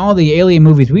 in all the alien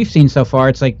movies we've seen so far,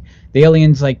 it's like the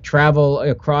aliens like travel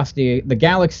across the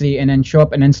galaxy and then show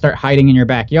up and then start hiding in your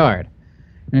backyard.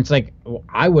 And it's like, well,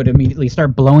 I would immediately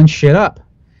start blowing shit up.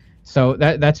 So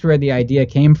that's where the idea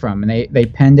came from. And they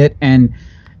penned it, and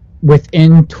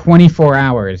within 24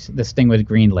 hours, this thing was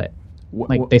greenlit.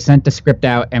 They sent the script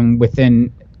out, and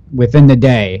within the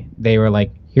day, they were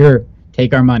like, "Here,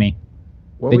 take our money."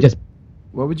 What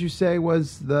would you say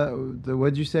was the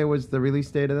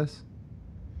release date of this?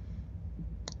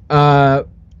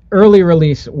 Early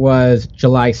release was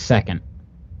July 2nd.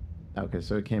 Okay,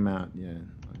 so it came out, yeah.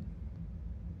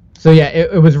 So yeah,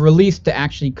 it was released to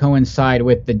actually coincide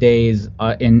with the days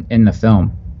in the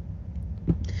film.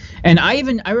 And I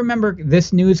remember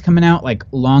this news coming out like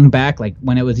long back, like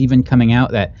when it was even coming out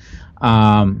that,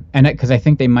 because I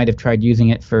think they might have tried using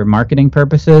it for marketing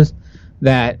purposes,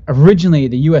 that originally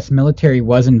the U.S. military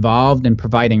was involved in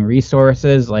providing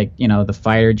resources like, the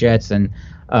fighter jets and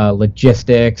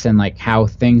logistics and like how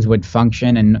things would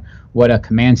function and what a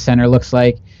command center looks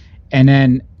like. And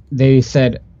then they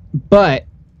said, but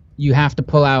you have to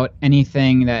pull out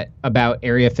anything about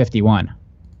Area 51.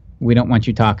 We don't want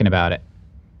you talking about it.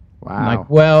 Wow. I'm like,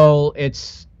 well,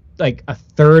 it's like a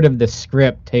third of the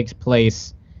script takes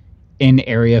place in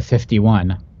Area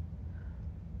 51.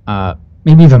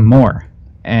 Maybe even more.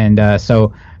 And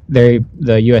so the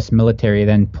U.S. military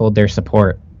then pulled their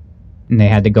support, and they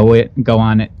had to go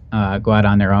out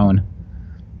on their own.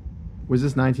 Was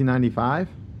this 1995?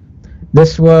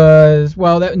 This was,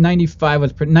 well, that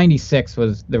 96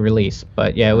 was the release,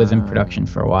 but yeah, it was in production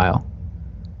for a while.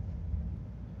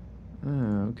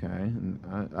 Oh, okay.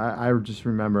 I just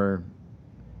remember.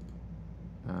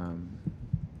 I'm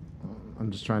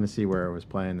just trying to see where it was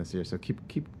playing this year. So keep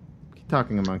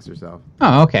talking amongst yourself.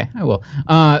 Oh, okay. I will.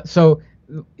 So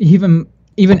even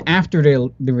after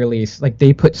the release, like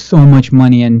they put so much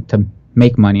money in to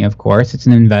make money. Of course, it's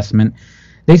an investment.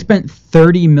 They spent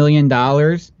 $30 million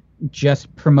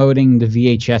just promoting the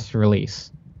VHS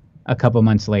release. A couple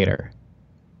months later.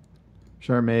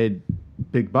 Sure, made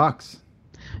big bucks.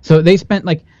 So they spent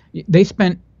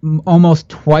almost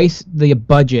twice the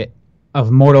budget of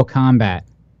Mortal Kombat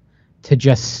to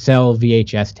just sell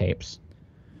VHS tapes.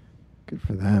 Good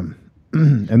for them.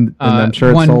 and I'm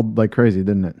sure it sold like crazy,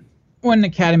 didn't it? Won an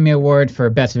Academy Award for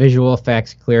Best Visual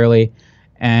Effects, clearly,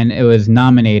 and it was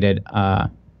nominated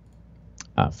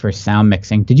for sound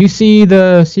mixing. Did you see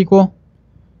the sequel,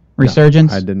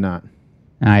 Resurgence? No, I did not.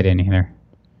 I didn't either.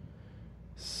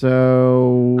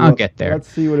 So I'll get there. Let's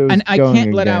see what it was. And I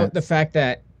can't let out the fact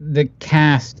that the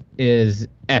cast is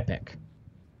epic.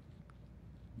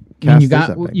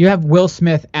 You have Will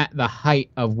Smith at the height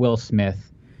of Will Smith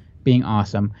being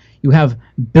awesome. You have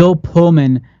Bill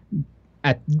Pullman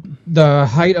at the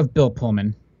height of Bill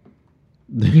Pullman.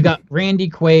 You got Randy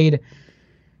Quaid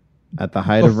at the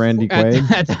height of Randy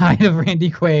Quaid. At the height of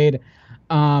Randy Quaid,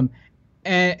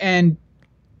 and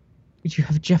you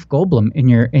have Jeff Goldblum in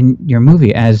your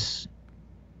movie as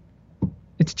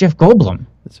It's Jeff Goldblum.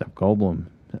 It's Jeff Goldblum.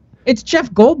 It's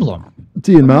Jeff Goldblum. It's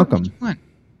Ian Malcolm.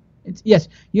 Yes,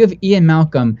 you have Ian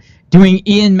Malcolm doing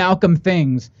Ian Malcolm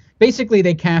things. Basically,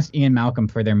 they cast Ian Malcolm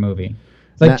for their movie.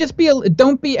 It's like,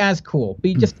 don't be as cool.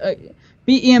 Be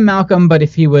Ian Malcolm, but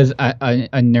if he was a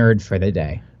nerd for the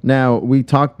day. Now,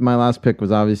 my last pick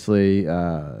was obviously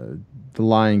The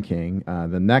Lion King.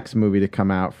 The next movie to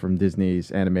come out from Disney's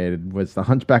animated was The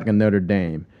Hunchback of Notre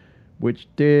Dame, which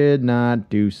did not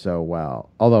do so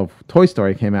well. Although Toy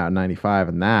Story came out in 95,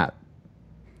 and that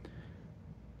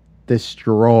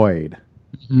destroyed.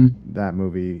 That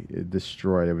movie. It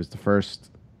destroyed. It was the first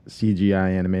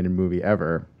CGI animated movie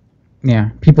ever.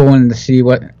 Yeah, people wanted to see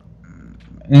what...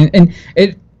 And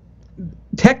it...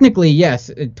 Technically, yes,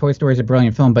 Toy Story is a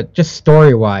brilliant film, but just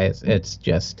story-wise, it's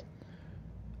just...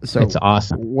 it's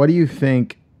awesome. What do you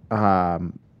think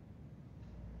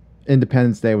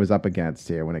Independence Day was up against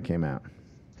here when it came out?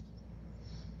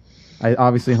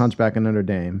 Obviously, Hunchback of Notre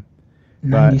Dame.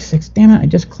 96. Damn it! I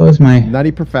just closed my...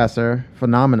 Nutty Professor,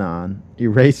 Phenomenon,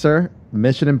 Eraser,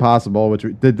 Mission Impossible, which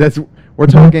we're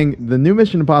talking. The new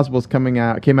Mission Impossible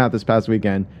came out this past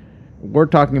weekend. We're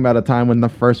talking about a time when the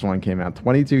first one came out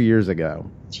 22 years ago.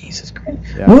 Jesus Christ!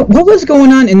 Yeah. What was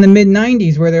going on in the mid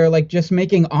 '90s where they're like just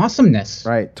making awesomeness?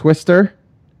 Right, Twister.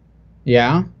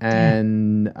 Yeah.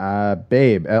 And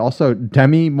Babe. Also,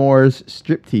 Demi Moore's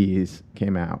Striptease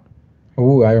came out.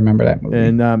 Oh, I remember that movie.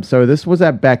 And so this was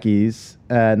at Becky's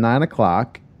at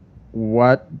 9:00.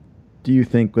 What do you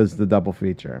think was the double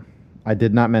feature? I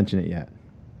did not mention it yet.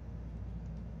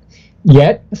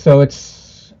 So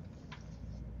it's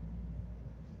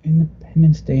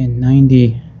Independence Day in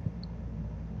 90.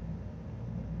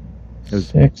 It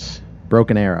was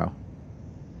Broken Arrow.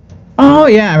 Oh,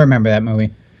 yeah, I remember that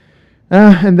movie.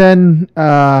 And then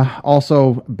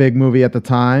also big movie at the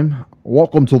time,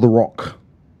 Welcome to the Rock.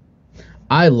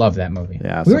 I love that movie.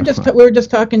 Yeah, we were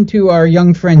just talking to our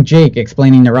young friend Jake,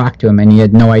 explaining The Rock to him, and he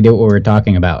had no idea what we were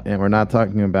talking about. And we're not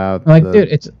talking about dude,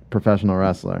 it's professional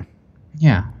wrestler.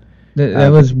 Yeah, that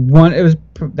was one.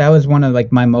 That was one of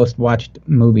like my most watched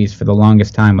movies for the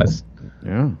longest time. Was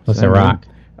The Rock.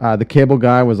 The Cable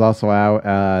Guy was also out,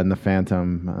 and the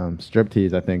Phantom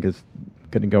Striptease, I think, is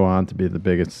going to go on to be the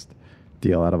biggest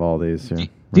deal out of all these. Yeah.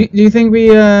 Do you think we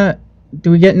get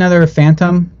another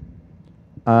Phantom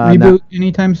reboot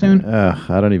anytime soon?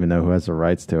 I don't even know who has the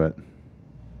rights to it.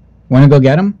 Want to go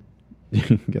get them?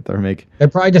 Get the remake. They're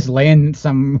probably just laying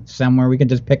somewhere. We can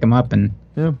just pick them up and.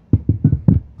 Yeah.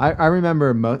 I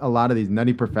remember a lot of these.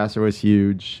 Nutty Professor was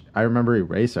huge. I remember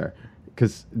Eraser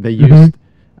because they used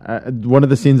one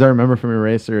of the scenes I remember from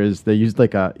Eraser is they used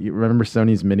you remember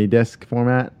Sony's mini disc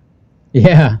format?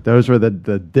 Yeah. Those were the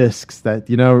discs that,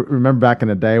 remember back in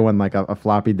the day when like a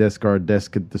floppy disk or a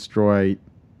disc could destroy,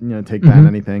 take down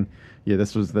anything. Yeah,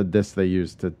 this was the disc they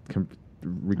used to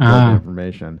record the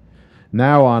information.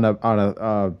 Now on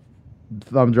a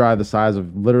thumb drive the size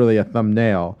of literally a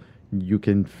thumbnail, you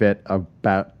can fit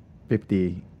about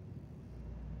 50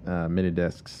 mini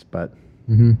discs, but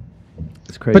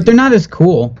it's crazy. But they're not as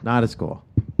cool. Not as cool.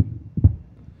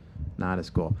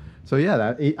 So yeah,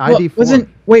 that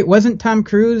ID4 wasn't Tom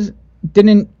Cruise?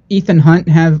 Didn't Ethan Hunt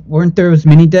weren't there those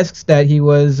mini discs that he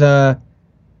was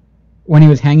when he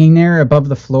was hanging there above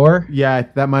the floor? Yeah,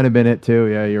 that might have been it too.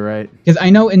 Yeah, you're right. Because I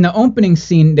know in the opening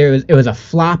scene it was a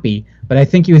floppy, but I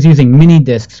think he was using mini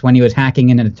discs when he was hacking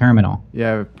into the terminal.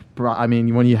 Yeah, I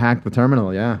mean when you hack the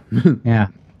terminal, yeah. Yeah.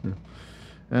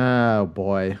 Oh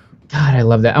boy. God, I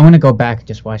love that. I want to go back and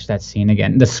just watch that scene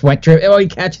again. The sweat drip. Oh, he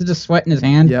catches the sweat in his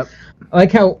hand. Yep. I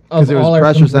like how of all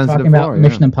our things we're talking about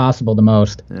Mission Impossible the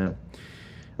most. Yeah.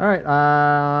 All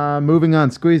right. Moving on.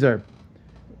 Squeezer.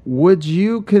 Would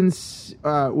you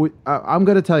I'm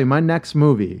going to tell you, my next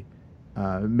movie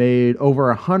made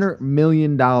over $100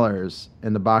 million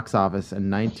in the box office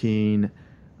in I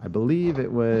believe it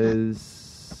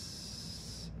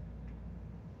was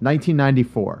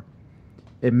 1994.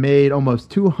 It made almost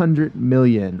 $200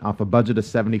 million off a budget of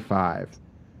 $75.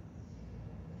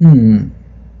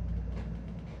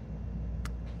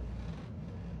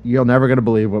 You're never going to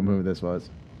believe what movie this was.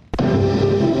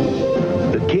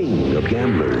 The king of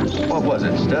gamblers. What was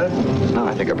it, stud? No,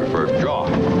 I think I prefer draw.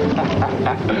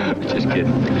 Just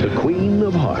kidding. The queen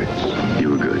of hearts. You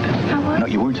were good. No,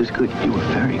 you weren't just good. You were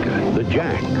very good. The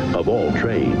jack of all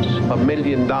trades. $1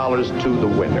 million to the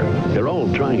winner. They're all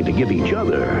trying to give each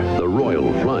other the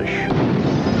royal flush.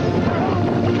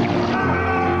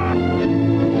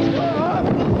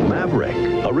 Maverick,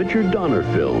 a Richard Donner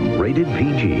film, rated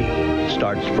PG.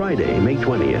 Starts Friday, May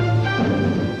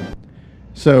 20th.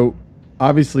 So,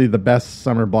 obviously the best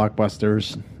summer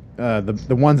blockbusters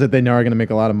the ones that they know are going to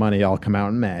make a lot of money all come out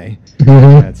in May.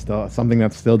 That's still something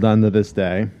that's still done to this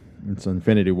day. It's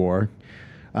Infinity War.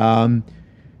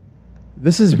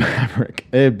 This is Maverick,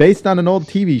 based on an old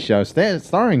TV show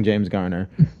starring James Garner,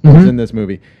 who's in this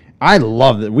movie. I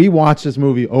loved it. We watched this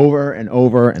movie over and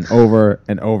over and over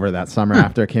and over that summer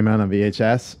after it came out on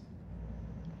VHS.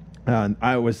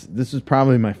 This was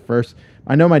probably my first.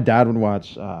 I know my dad would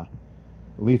watch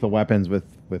Lethal Weapons with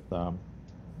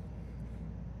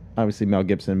obviously Mel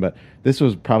Gibson, but this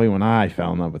was probably when I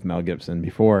fell in love with Mel Gibson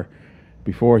before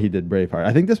he did Braveheart.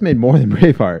 I think this made more than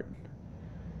Braveheart.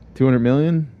 200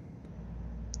 million?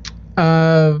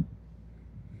 I'm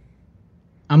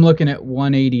looking at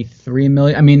 183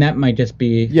 million. I mean, that might just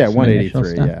be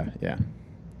 183. Yeah.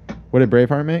 What did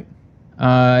Braveheart make?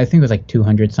 I think it was like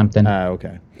 200 something.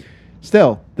 Okay.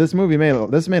 Still, this movie made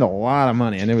a lot of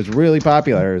money, and it was really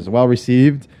popular. It was well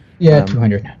received. Yeah,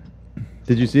 200.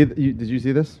 Did you see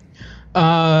this?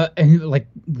 Like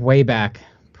way back,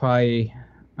 probably.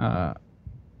 I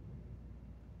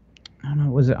don't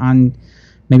know. Was it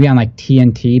maybe on like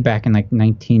TNT back in like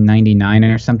 1999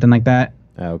 or something like that?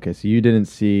 Okay, so you didn't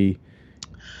see.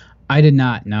 I did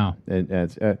not. No.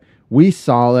 We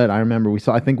saw it. I remember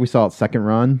I think we saw it second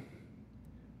run,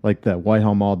 like the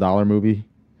Whitehall Mall dollar movie.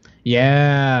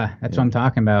 Yeah, that's what I'm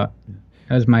talking about.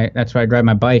 That's where I drive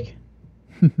my bike.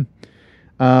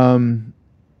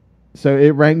 So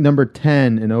it ranked number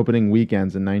 10 in opening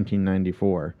weekends in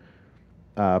 1994.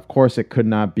 Of course, it could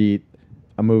not beat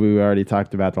a movie we already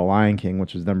talked about, The Lion King,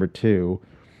 which was number 2.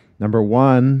 Number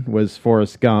 1 was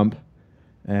Forrest Gump,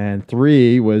 and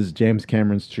 3 was James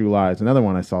Cameron's True Lies, another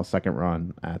one I saw second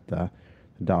run at the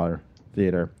Dollar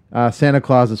Theater. Santa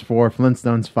Claus is 4,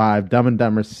 Flintstones 5, Dumb and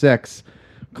Dumber 6,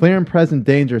 Clear and Present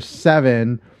Danger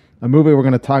 7. A movie we're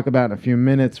going to talk about in a few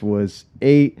minutes was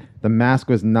 8. The Mask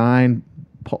was 9.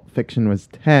 Pulp Fiction was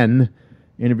 10.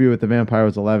 Interview with the Vampire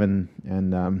was 11.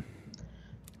 And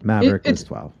Maverick was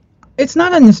 12. It's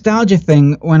not a nostalgia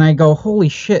thing when I go, holy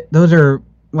shit, those are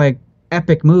like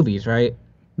epic movies, right?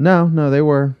 No, they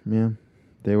were. Yeah,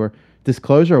 they were.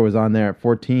 Disclosure was on there at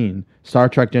 14. Star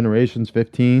Trek Generations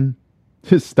 15.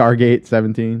 Stargate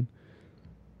 17.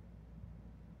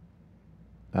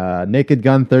 Naked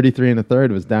Gun 33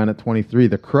 1/3 was down at 23.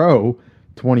 The Crow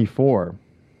 24.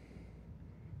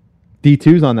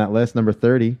 D2's on that list, number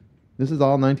 30. This is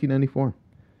all 1994.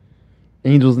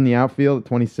 Angels in the Outfield at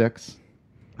 26.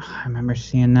 I remember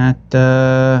seeing that.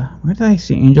 Where did I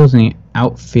see Angels in the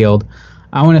Outfield?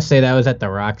 I want to say that was at the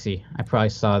Roxy. I probably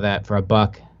saw that for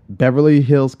 $1. Beverly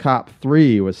Hills Cop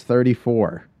 3 was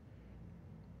 34.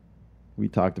 We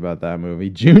talked about that movie.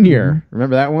 Junior,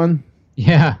 remember that one?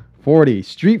 Yeah. 40.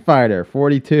 Street Fighter,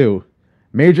 42.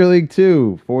 Major League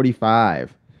 2, 45.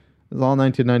 It was all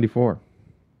 1994.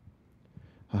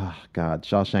 Oh, God.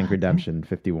 Shawshank Redemption,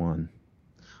 51.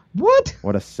 What?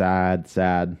 What a sad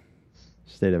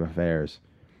state of affairs.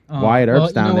 Wyatt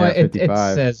Earp's down there at 55.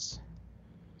 It says...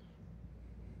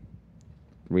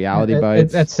 Reality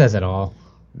Bites. That says it all.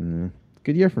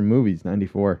 Good year for movies,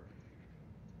 94.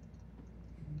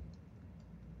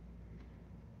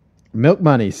 Milk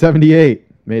Money, 78.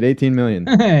 Made $18 million.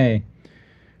 Hey.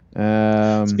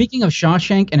 Speaking of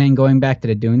Shawshank and then going back to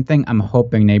the Dune thing, I'm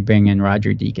hoping they bring in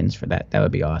Roger Deakins for that. That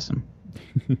would be awesome.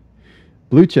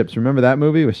 Blue Chips, remember that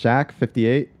movie with Shaq,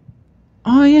 58?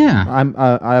 Oh, yeah.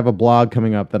 I have a blog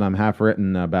coming up that I'm half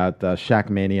written about Shaq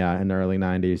Mania in the early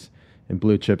 90s, and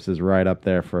Blue Chips is right up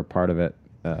there for a part of it.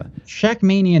 Shaq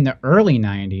Mania in the early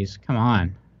 90s? Come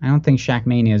on. I don't think Shaq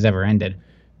Mania has ever ended.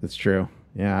 That's true.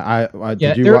 Yeah,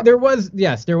 there was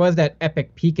that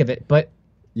epic peak of it, but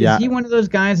is he one of those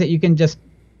guys that you can just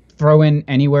throw in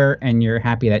anywhere and you're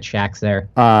happy that Shaq's there?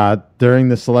 During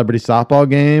the celebrity softball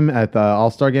game at the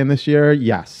All-Star game this year,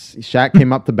 yes. Shaq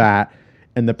came up to bat,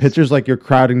 and the pitcher's like, you're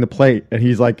crowding the plate, and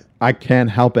he's like, I can't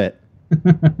help it.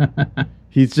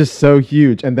 He's just so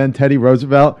huge. And then Teddy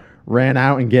Roosevelt ran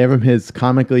out and gave him his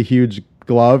comically huge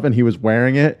glove, and he was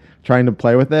wearing it, trying to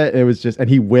play with it. It was just, and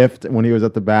he whiffed when he was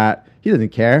at the bat. He doesn't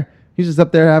care. He's just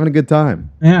up there having a good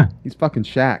time. Yeah. He's fucking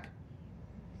Shaq.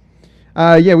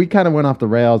 We kind of went off the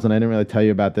rails, and I didn't really tell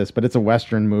you about this, but it's a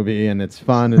Western movie, and it's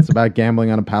fun. It's about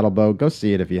gambling on a paddle boat. Go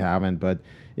see it if you haven't. But,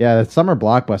 yeah, the summer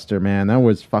blockbuster, man, that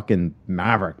was fucking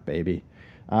Maverick, baby.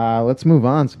 Let's move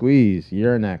on. Squeeze,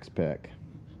 your next pick.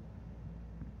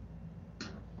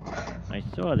 I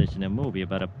saw this in a movie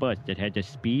about a bus that had to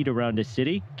speed around the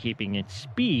city, keeping its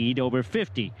speed over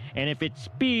 50. And if its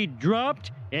speed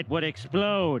dropped, it would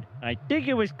explode. I think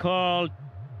it was called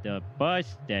The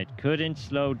Bus That Couldn't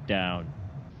Slow Down.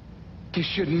 You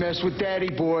shouldn't mess with Daddy,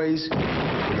 boys. In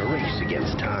a race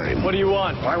against time. What do you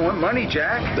want? I want money,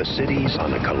 Jack. The city's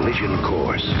on a collision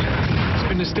course. It's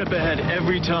been a step ahead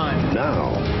every time.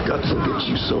 Now, Guts will get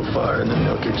you so far, and then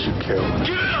they'll get you killed.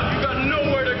 Get up! You got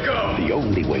nowhere to go! the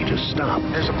only way to stop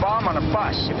There's a bomb on a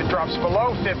bus. If it drops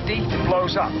below 50, it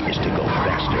blows up. is to go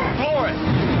faster. Floor it!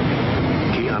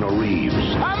 Keanu Reeves,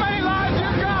 How many lives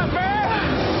you got,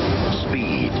 man?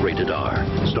 Speed, rated R,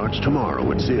 starts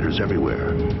tomorrow in theaters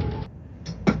everywhere.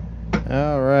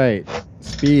 All right.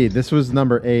 Speed. This was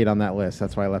number 8 on that list.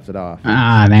 That's why I left it off.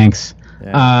 Ah, thanks.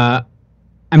 Yeah.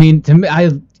 I mean, to me,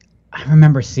 I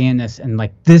remember seeing this and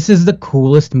like, this is the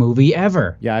coolest movie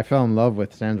ever. Yeah, I fell in love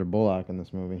with Sandra Bullock in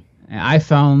this movie. I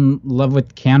fell in love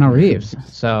with Keanu Reeves.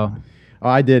 So. Oh,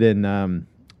 I did in.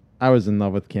 I was in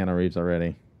love with Keanu Reeves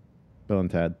already. Bill and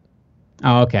Ted.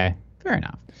 Oh, okay. Fair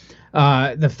enough.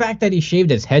 The fact that he shaved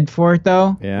his head for it,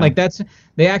 though, like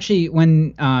they actually,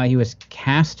 when he was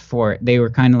cast for it, they were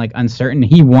kind of like uncertain.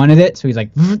 He wanted it, so he's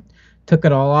like, took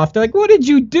it all off. They're like, "What did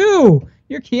you do?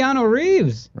 You're Keanu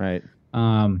Reeves." Right.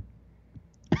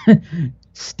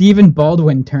 Stephen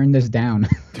Baldwin turned this down.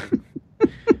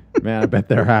 Man, I bet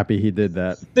they're happy he did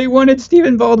that. They wanted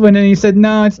Stephen Baldwin, and he said,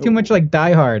 "No, it's too much like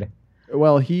Die Hard."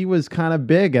 Well, he was kind of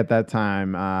big at that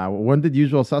time. When did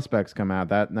Usual Suspects come out?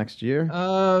 That next year?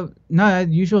 No,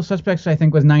 Usual Suspects I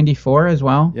think was 94 as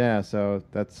well. Yeah, so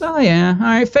that's... Oh, yeah. All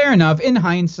right, fair enough. In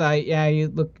hindsight, yeah, you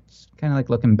look kind of like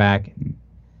looking back.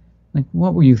 Like,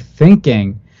 what were you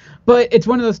thinking? But it's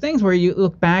one of those things where you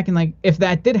look back and, like, if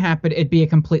that did happen, it'd be a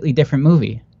completely different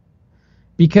movie.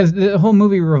 Because the whole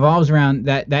movie revolves around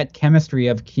that chemistry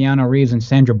of Keanu Reeves and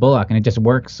Sandra Bullock, and it just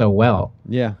works so well.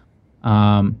 Yeah.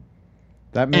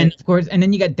 And of course, and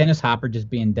then you got Dennis Hopper just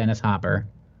being Dennis Hopper.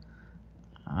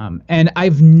 And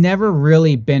I've never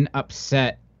really been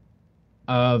upset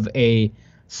of a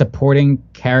supporting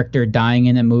character dying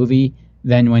in a movie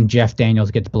than when Jeff Daniels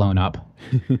gets blown up.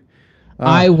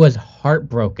 I was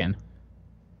heartbroken.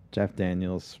 Jeff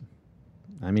Daniels.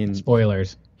 I mean,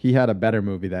 spoilers. He had a better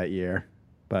movie that year,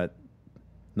 but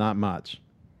not much.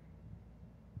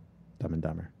 Dumb and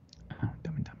Dumber. Oh,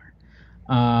 Dumb and Dumber.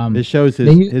 It shows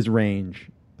his range,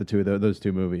 those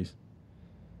two movies.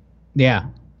 Yeah.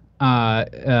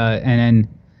 And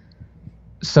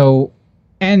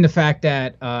the fact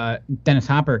that Dennis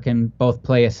Hopper can both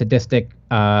play a sadistic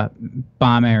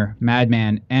bomber,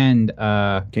 madman, and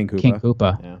King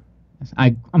Koopa. Yeah.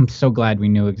 I'm so glad we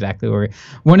knew exactly where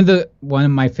one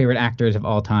of my favorite actors of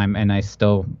all time, and I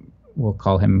still will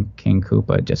call him King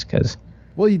Koopa just because.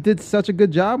 Well, he did such a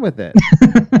good job with it.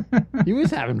 He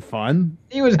was having fun.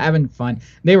 He was having fun.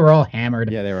 They were all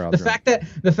hammered. Yeah, they were all the fact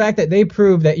that they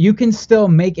proved that you can still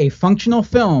make a functional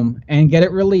film and get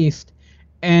it released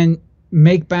and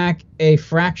make back a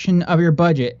fraction of your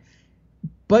budget,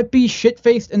 but be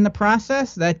shit-faced in the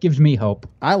process, that gives me hope.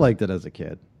 I liked it as a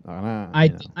kid.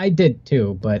 I did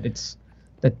too, but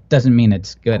that doesn't mean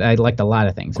it's good. I liked a lot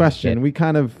of things. Question: We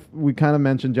kind of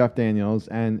mentioned Jeff Daniels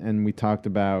and we talked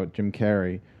about Jim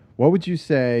Carrey. What would you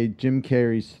say Jim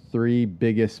Carrey's 3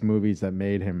 biggest movies that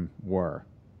made him were?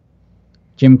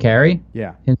 Jim Carrey?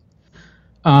 Yeah.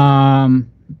 I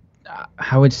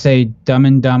would say Dumb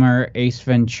and Dumber, Ace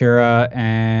Ventura,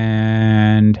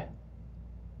 and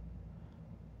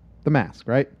The Mask,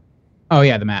 right? Oh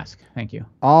yeah, The Mask. Thank you.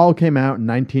 All came out in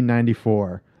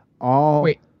 1994.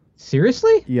 Wait,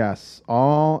 seriously? Yes,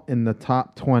 all in the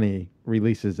top 20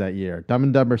 releases that year. Dumb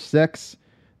and Dumber 6,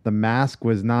 The Mask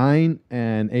was 9,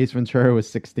 and Ace Ventura was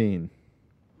 16.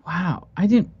 Wow,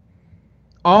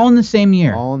 all in the same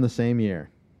year. All in the same year.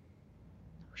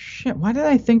 Shit, why did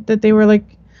I think that they were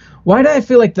like? Why did I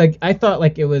feel like I thought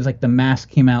like it was like The Mask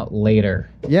came out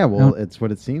later? Yeah, well, it's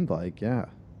what it seemed like. Yeah.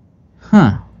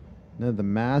 Huh. No, The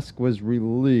Mask was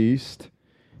released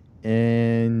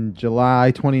in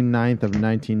July 29th of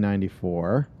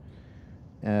 1994.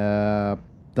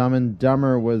 Dumb and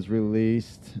Dumber was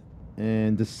released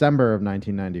in December of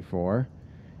 1994.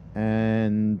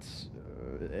 And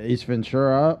Ace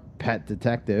Ventura, Pet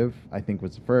Detective, I think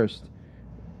was the first,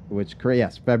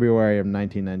 February of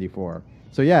 1994.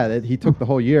 So yeah, he took the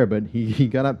whole year, but he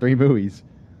got out 3 movies.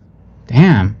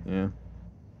 Damn. Yeah.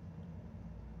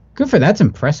 Good for that's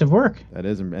impressive work. That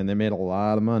is, and they made a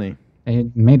lot of money. They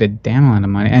made a damn lot of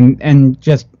money, and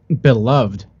just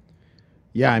beloved.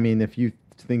 Yeah, I mean, if you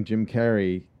think Jim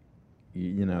Carrey,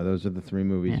 those are the 3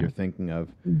 movies you're thinking of.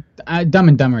 Dumb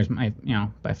and Dumber is my,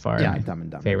 by far my Dumb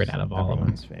and Dumber favorite out of all of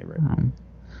them. Everyone's favorite.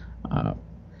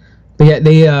 But yeah,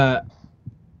 they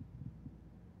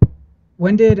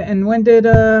when did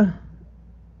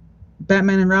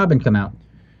Batman and Robin come out,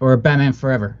 or Batman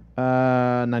Forever?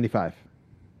 95.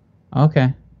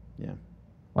 Okay. Yeah.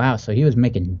 Wow, so he was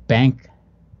making bank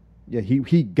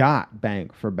he got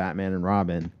bank for Batman and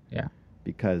Robin. Yeah.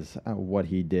 Because of what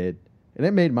he did. And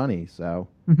it made money, so.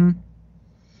 Mm-hmm.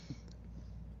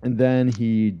 And then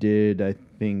he did, I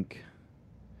think,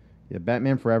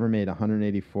 Batman Forever made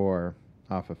 184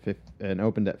 off of and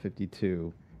opened at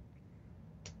 52.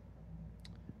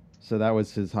 So that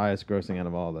was his highest grossing out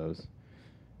of all those.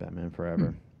 Batman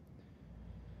Forever.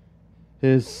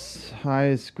 His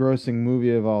highest grossing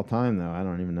movie of all time, though, I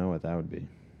don't even know what that would be.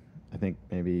 I think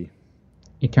maybe...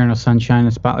 Eternal Sunshine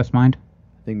of the Spotless Mind?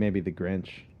 I think maybe The Grinch.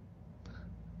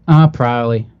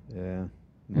 Probably. Yeah.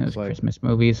 Those like Christmas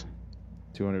movies.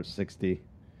 260.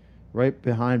 Right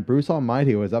behind Bruce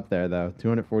Almighty was up there, though.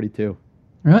 242.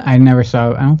 Really? I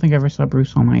don't think I ever saw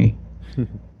Bruce Almighty.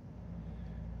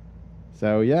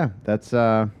 So, yeah, that's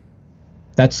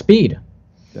Speed.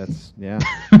 Yeah.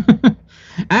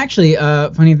 Actually,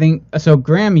 funny thing, so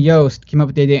Graham Yost came up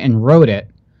with the idea and wrote it.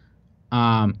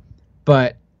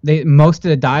 But most of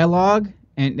the dialogue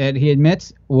and that he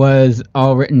admits was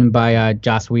all written by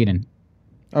Joss Whedon.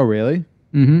 Oh, really?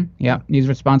 Mm-hmm. Yeah, he's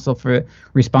responsible for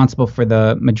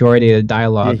the majority of the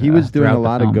dialogue. Yeah, he was doing a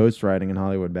lot of ghostwriting in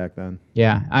Hollywood back then.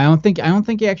 Yeah, I don't think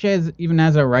he actually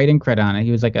has a writing credit on it.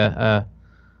 He was like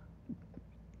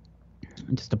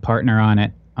just a partner on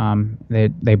it.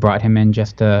 They brought him in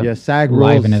just to SAG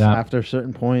liven rules, it up. after a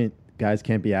certain point, guys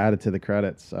can't be added to the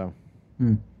credits. So.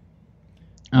 And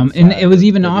it was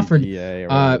even offered.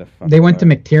 They went to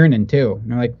McTiernan too.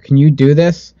 And they're like, "Can you do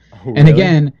this?" Oh, really? And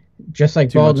again, just like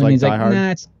Too much Baldwin, like he's Die like, Hard?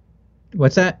 "Nah,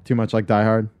 what's that? Too much like Die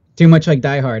Hard." Too much like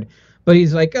Die Hard." But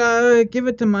he's like, "Give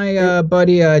it to my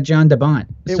buddy John DeBont."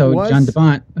 John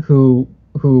DeBont, who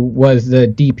was the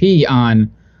DP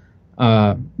on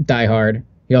Die Hard,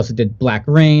 he also did Black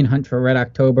Rain, Hunt for Red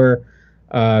October,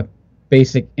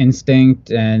 Basic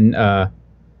Instinct, and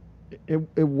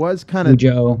it was kind of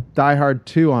Die Hard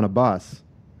 2 on a bus.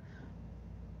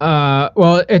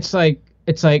 Well, it's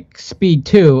like Speed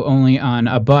 2 only on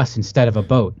a bus instead of a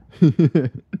boat.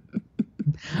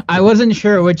 I wasn't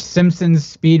sure which Simpsons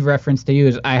Speed reference to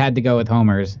use. I had to go with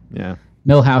Homer's. Yeah.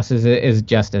 Milhouse is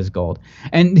just as gold.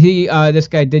 And this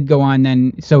guy did go on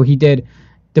then. So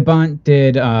DeBont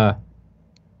did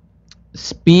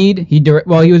Speed. He's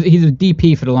a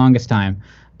DP for the longest time,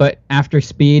 but after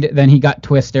Speed, then he got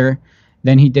Twister,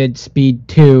 then he did Speed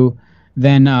 2,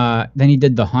 then he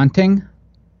did The Haunting.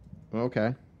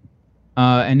 Okay.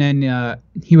 And then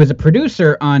he was a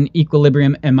producer on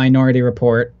Equilibrium and Minority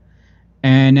Report,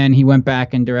 and then he went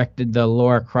back and directed the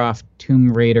Lara Croft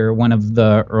Tomb Raider, one of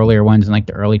the earlier ones in like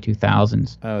the early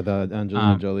 2000s. Oh, the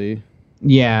Angelina Jolie.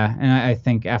 Yeah, and I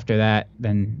think after that,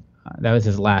 then that was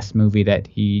his last movie that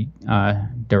he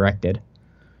directed.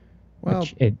 Well,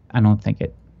 I don't think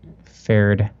it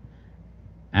fared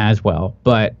as well.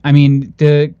 But I mean,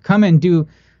 to come as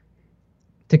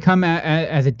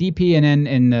a DP, and then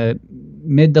in the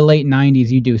mid to late 90s,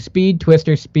 you do Speed,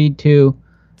 Twister, Speed 2.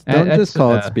 Don't just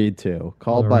call it Speed 2.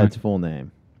 Call it by its full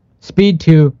name. Speed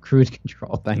 2, Cruise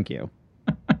Control. Thank you.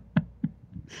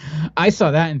 I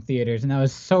saw that in theaters, and I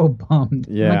was so bummed.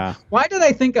 Yeah. Like, why did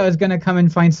I think I was going to come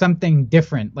and find something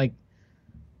different? Like,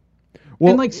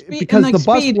 well, because the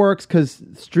bus Speed works because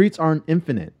streets aren't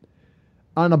infinite.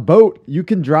 On a boat, you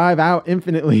can drive out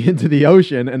infinitely into the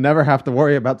ocean and never have to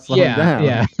worry about slowing down.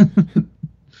 Yeah.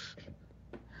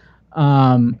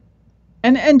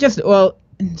 And just, well,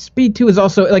 Speed 2 is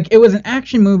also, like, it was an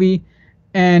action movie,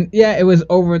 and yeah, it was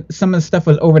some of the stuff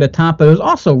was over the top, but it was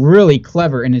also really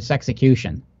clever in its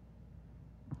execution.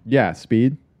 Yeah,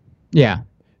 Speed? Yeah.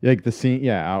 Like the scene,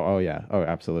 yeah, oh yeah, oh,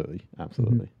 absolutely.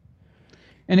 Mm-hmm.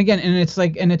 And again,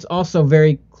 it's also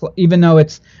very, even though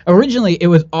originally it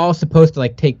was all supposed to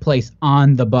like take place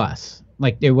on the bus.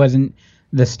 Like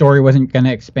the story wasn't going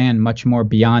to expand much more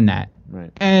beyond that.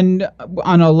 Right. And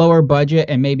on a lower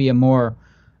budget and maybe a more,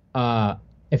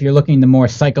 if you're looking the more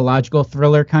psychological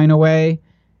thriller kind of way,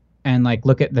 and like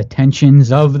look at the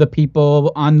tensions of the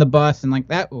people on the bus, and like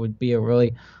that would be a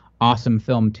really awesome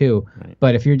film too. Right.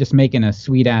 But if you're just making a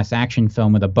sweet ass action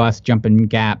film with a bus jumping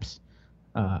gaps,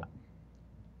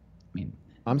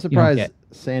 I'm surprised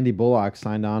Sandy Bullock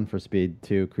signed on for Speed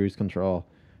 2 Cruise Control.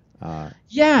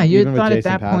 Yeah, you thought at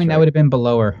that point that would have been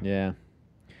below her. Yeah.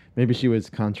 Maybe she was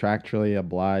contractually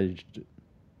obliged.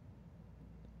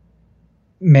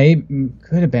 Maybe,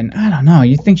 could have been. I don't know.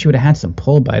 You'd think she would have had some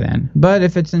pull by then. But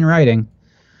if it's in writing.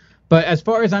 But as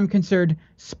far as I'm concerned,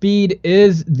 Speed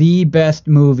is the best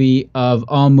movie of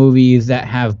all movies that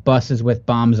have buses with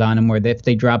bombs on them where if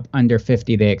they drop under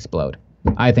 50, they explode.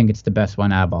 I think it's the best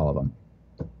one out of all of them.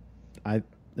 I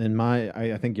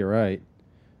think you're right.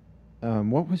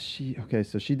 What was she? Okay,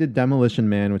 so she did Demolition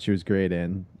Man, which she was great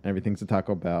in. Everything's a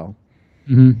Taco Bell.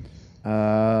 Mm-hmm.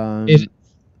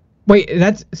 Wait,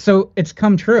 it's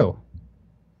come true.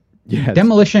 Yes.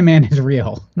 Demolition Man is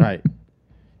real. Right.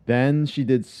 Then she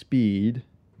did Speed,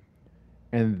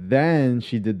 and then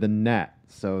she did The Net.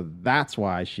 So that's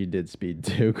why she did Speed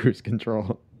 2, Cruise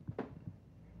Control.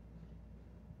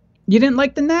 You didn't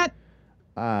like The Net?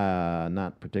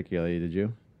 Not particularly, did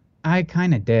you? I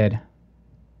kind of did.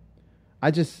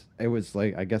 I guess it was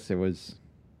a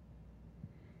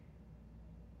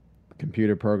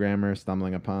computer programmer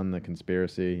stumbling upon the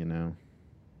conspiracy, you know.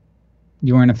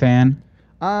 You weren't a fan?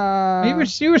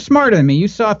 You were smarter than me. You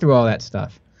saw through all that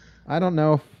stuff. I don't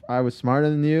know if I was smarter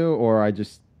than you or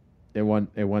it went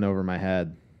over my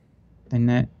head. The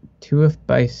Net, 2F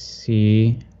by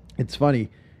C. It's funny.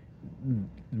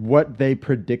 What they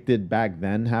predicted back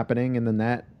then happening in The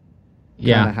Net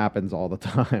kind of happens all the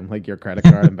time. Like your credit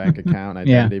card and bank account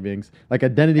identity being... Like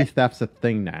identity theft's a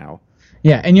thing now.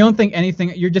 Yeah, and you don't think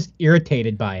anything... You're just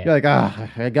irritated by it. You're like,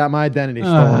 I got my identity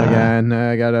stolen again.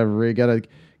 I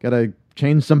gotta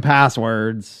change some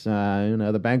passwords.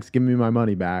 The bank's giving me my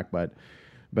money back, but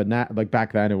now, like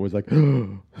back then, it was like,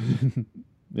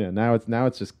 yeah. Now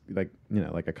it's just like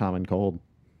like a common cold.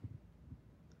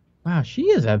 Wow, she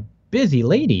is a busy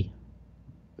lady.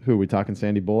 Who, we talking?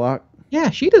 Sandy Bullock? Yeah,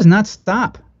 she does not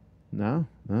stop. No,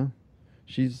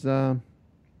 she's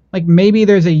like maybe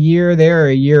there's a year there, or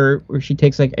a year where she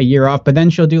takes like a year off, but then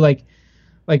she'll do like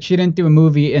she didn't do a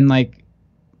movie in like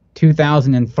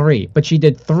 2003, but she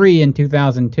did 3 in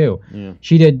 2002. Yeah.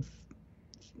 She did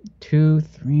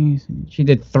 3. She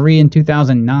did 3 in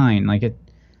 2009. Like it.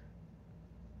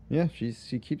 Yeah,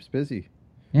 she keeps busy.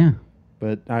 Yeah.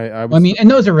 But I mean,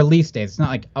 and those are release dates. It's not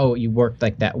like, oh, you worked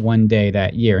like that one day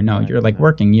that year. No, you're like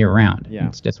working year round. Yeah.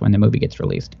 It's just when the movie gets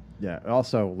released. Yeah.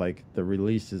 Also, like the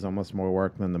release is almost more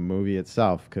work than the movie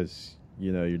itself because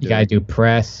you gotta do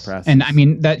press. And I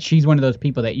mean that she's one of those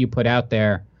people that you put out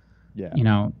there.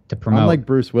 Yeah. To promote. Unlike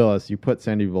Bruce Willis, you put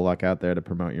Sandy Bullock out there to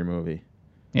promote your movie.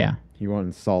 Yeah. He won't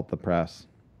insult the press.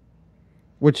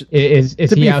 Which is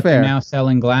he out there now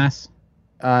selling glass?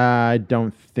 I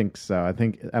don't think so. I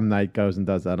think M. Night goes and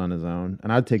does that on his own.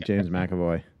 And I'd take James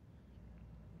McAvoy.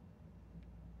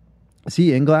 Is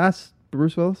he in Glass,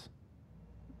 Bruce Willis?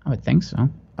 I would think so.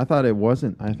 I thought he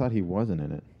wasn't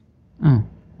in it. Oh.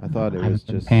 I thought it was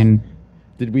just...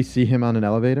 Did we see him on an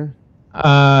elevator?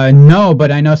 No,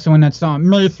 but I know someone that saw him.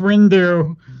 Mace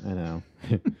Windu. I know.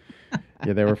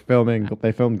 Yeah,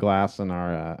 they filmed Glass in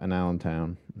in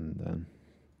Allentown. And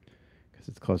because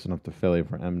it's close enough to Philly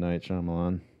for M. Night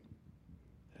Shyamalan.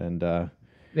 And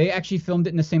they actually filmed it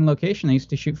in the same location they used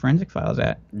to shoot Forensic Files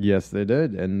at. Yes, they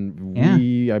did. And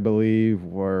we, I believe,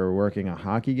 were working a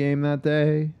hockey game that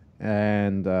day.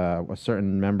 And a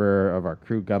certain member of our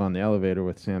crew got on the elevator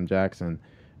with Sam Jackson.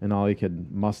 And all he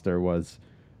could muster was,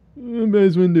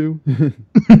 Mace Windu.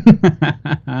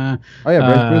 Oh,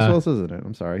 yeah, Bruce Willis isn't it?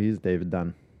 I'm sorry. He's David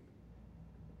Dunn.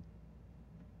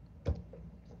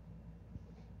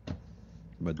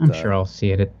 But I'm sure I'll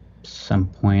see it at some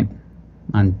point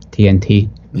on TNT.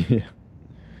 Yeah.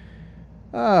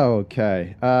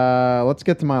 Okay. Let's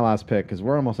get to my last pick because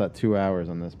we're almost at 2 hours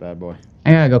on this bad boy.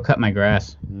 I gotta go cut my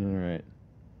grass. All right.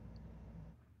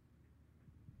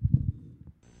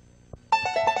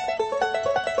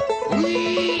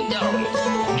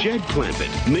 Jed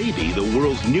Clampett may be the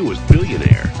world's newest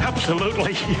billionaire.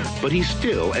 Absolutely. But he's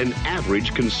still an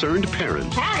average concerned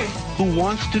parent who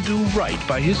wants to do right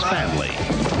by his family.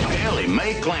 Ellie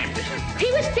Mae Clampett.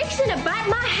 He was fixing to bite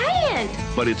my hand.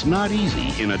 But it's not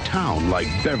easy in a town like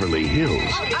Beverly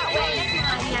Hills.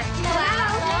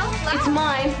 It's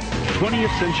mine.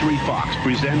 20th Century Fox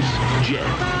presents Jed.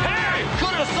 Hey,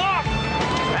 good as sock.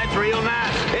 That's real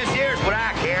nice. This here's what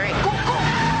I carry.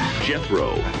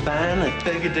 Jethro. Finally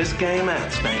figured this game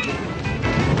out, Spanky.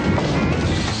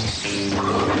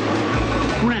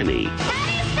 Granny.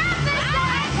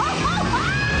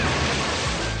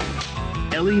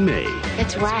 Ellie Mae.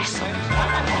 It's Russell.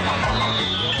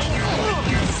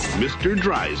 Mr.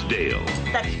 Drysdale.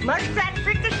 That's muskrat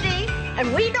fricassee,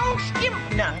 and we don't skimp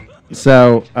none.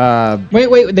 So,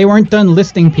 Wait, they weren't done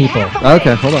listing people.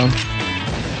 Okay, hold on.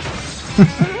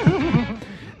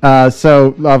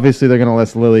 So obviously they're gonna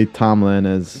list Lily Tomlin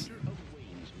as.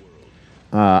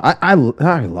 I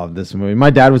love this movie. My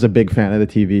dad was a big fan of the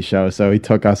TV show, so he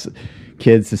took us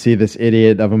kids to see this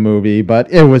idiot of a movie.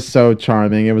 But it was so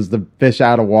charming. It was the fish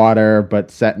out of water,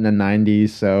 but set in the '90s.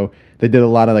 So they did a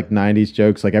lot of like '90s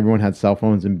jokes. Like everyone had cell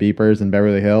phones and beepers in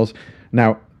Beverly Hills.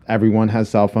 Now everyone has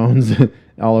cell phones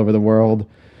all over the world.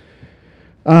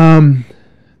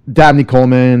 Dabney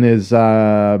Coleman is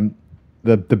the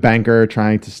banker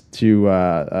trying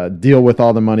to deal with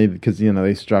all the money because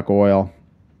they struck oil,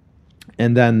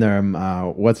 And then there,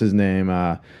 what's his name?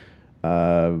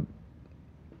 The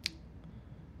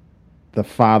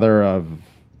father of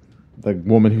the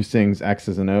woman who sings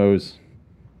X's and O's.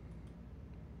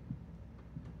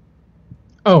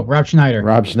 Oh, Rob Schneider.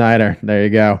 Rob Schneider. There you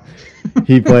go.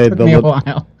 He played the me a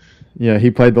while. Yeah, he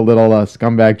played the little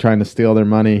scumbag trying to steal their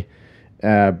money.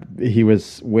 He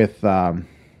was with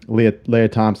Leah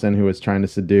Thompson, who was trying to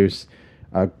seduce.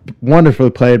 Wonderfully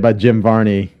played by Jim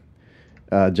Varney,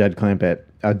 Jed Clampett.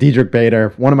 Diedrich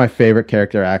Bader, one of my favorite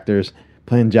character actors,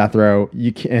 playing Jethro.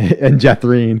 And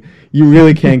Jethreen. You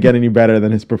really can't get any better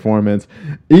than his performance.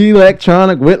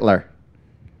 Electronic Whittler.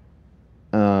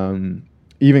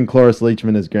 Even Cloris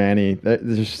Leachman as Granny.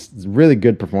 There's just really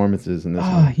good performances in this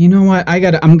one. You know what?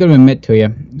 I'm going to admit to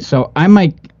you. So I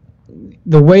might,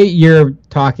 the way you're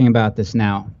talking about this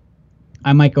now,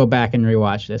 I might go back and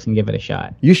rewatch this and give it a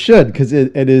shot. You should, because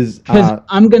it is. Because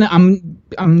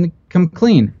I'm come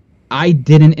clean. I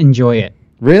didn't enjoy it.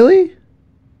 Really?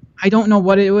 I don't know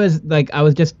what it was. Like, I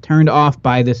was just turned off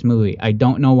by this movie. I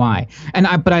don't know why.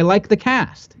 But I like the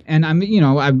cast, and I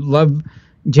love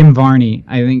Jim Varney.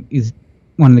 I think he's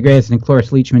one of the greatest, and Cloris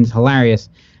Leachman's hilarious.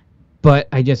 But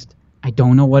I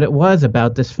don't know what it was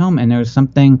about this film, and there was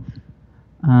something.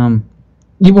 When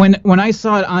I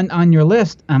saw it on your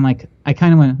list, I'm like, I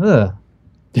kind of went, ugh.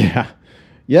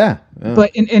 Yeah.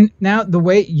 But and now the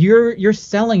way you're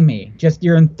selling me, just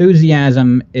your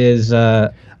enthusiasm is.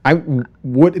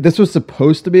 This was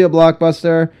supposed to be a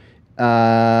blockbuster,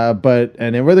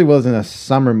 and it really wasn't a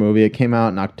summer movie. It came out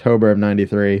in October of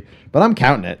 '93, but I'm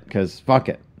counting it because fuck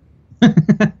it.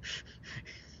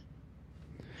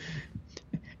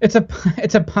 It's a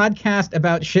podcast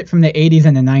about shit from the 80s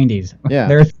and the 90s. Yeah.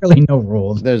 There's really no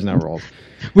rules. There's no rules.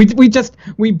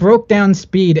 We broke down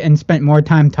Speed and spent more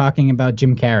time talking about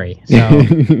Jim Carrey. So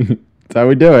that's how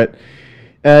we do it.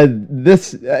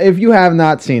 This, if you have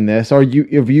not seen this, or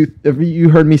if you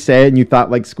heard me say it and you thought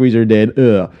like Squeezer did,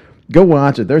 go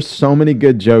watch it. There's so many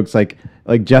good jokes, like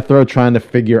Jethro trying to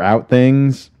figure out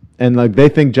things, and like they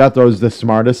think Jethro's the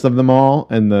smartest of them all,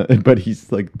 but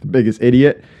he's like the biggest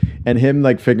idiot, and him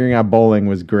like figuring out bowling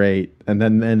was great, and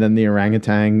then the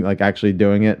orangutan like actually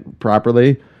doing it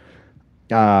properly.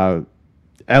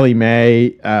 Ellie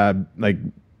Mae like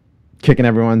kicking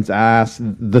everyone's ass.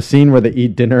 The scene where they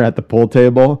eat dinner at the pool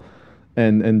table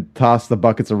and toss the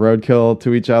buckets of roadkill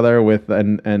to each other with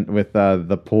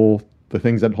the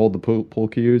things that hold the pool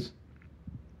cues.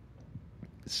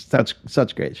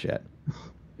 Such great shit.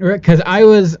 Because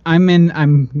I'm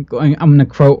going to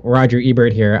quote Roger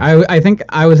Ebert here. I think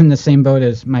I was in the same boat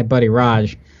as my buddy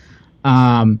Raj.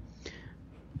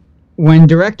 When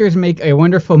directors make a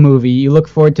wonderful movie, you look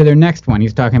forward to their next one.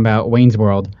 He's talking about Wayne's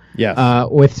World. Yes.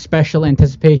 With special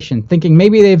anticipation, thinking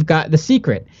maybe they've got the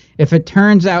secret. If it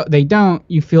turns out they don't,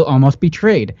 you feel almost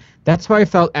betrayed. That's how I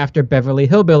felt after Beverly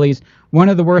Hillbillies, one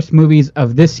of the worst movies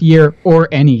of this year or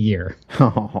any year.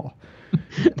 Oh.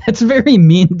 That's very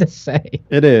mean to say.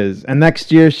 It is. And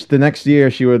the next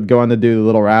year, she would go on to do The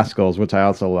Little Rascals, which I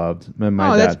also loved.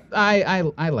 I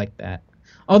like that.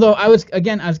 Although I was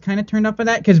kind of turned up by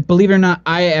that because, believe it or not,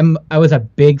 I was a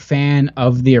big fan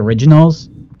of the originals.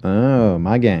 Oh,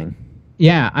 My Gang.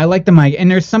 Yeah, I like the My Gang.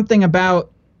 And there's something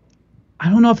about, I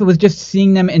don't know if it was just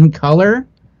seeing them in color.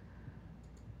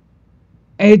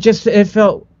 It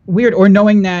felt weird, or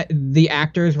knowing that the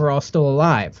actors were all still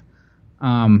alive.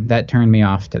 That turned me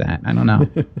off to that. I don't know.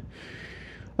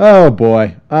 Oh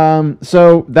boy.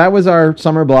 So that was our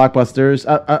summer blockbusters.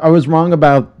 I was wrong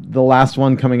about the last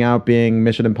one coming out being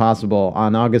Mission Impossible.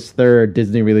 On August 3rd,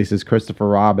 Disney releases Christopher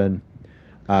Robin.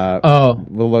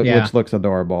 Which looks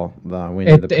adorable. The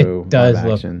Winnie the Pooh live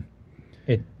action.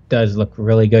 It does look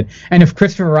really good. And if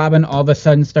Christopher Robin all of a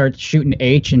sudden starts shooting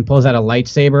H and pulls out a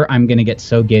lightsaber, I'm gonna get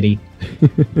so giddy.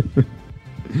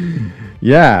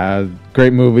 Yeah,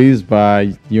 great movies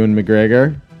by Ewan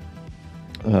McGregor.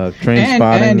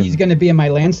 Trainspotting, and he's going to be in my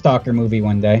Landstalker movie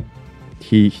one day.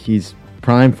 He's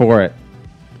prime for it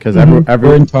because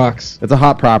we're in talks. It's a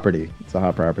hot property.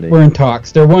 We're in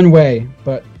talks. They're one way,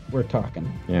 but we're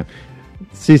talking. Yeah.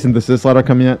 Cease and desist letter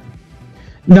come yet?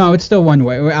 No, it's still one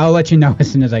way. I'll let you know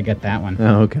as soon as I get that one.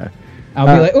 Oh, okay. I'll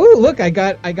be like, "Ooh, look, I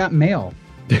got mail."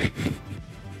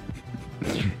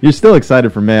 You're still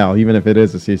excited for mail, even if it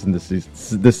is a cease and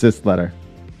desist letter.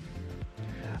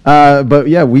 But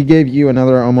yeah, we gave you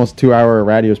another almost 2-hour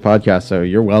Radios podcast, so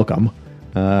you're welcome.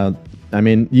 I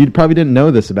mean, you probably didn't know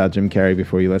this about Jim Carrey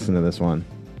before you listened to this one.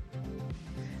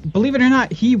 Believe it or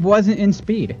not, he wasn't in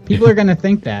Speed. People are going to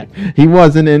think that. He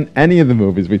wasn't in any of the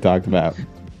movies we talked about.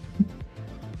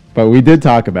 But we did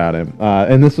talk about him,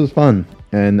 and this was fun.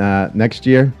 And next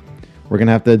year, we're going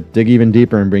to have to dig even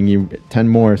deeper and bring you 10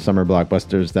 more summer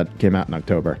blockbusters that came out in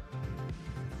October.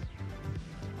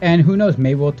 And who knows,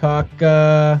 maybe we'll talk, who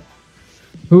are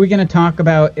we going to talk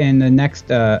about in the next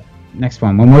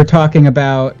one? When we're talking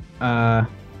about, let's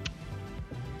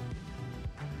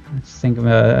think of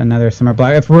another summer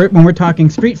block. When we're talking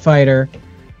Street Fighter,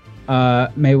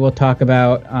 maybe we'll talk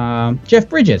about Jeff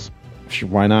Bridges.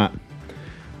 Why not?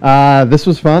 This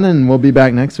was fun, and we'll be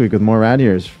back next week with more Rad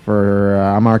Years.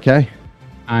 I'm RK.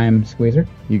 I'm Squeezer.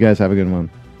 You guys have a good one.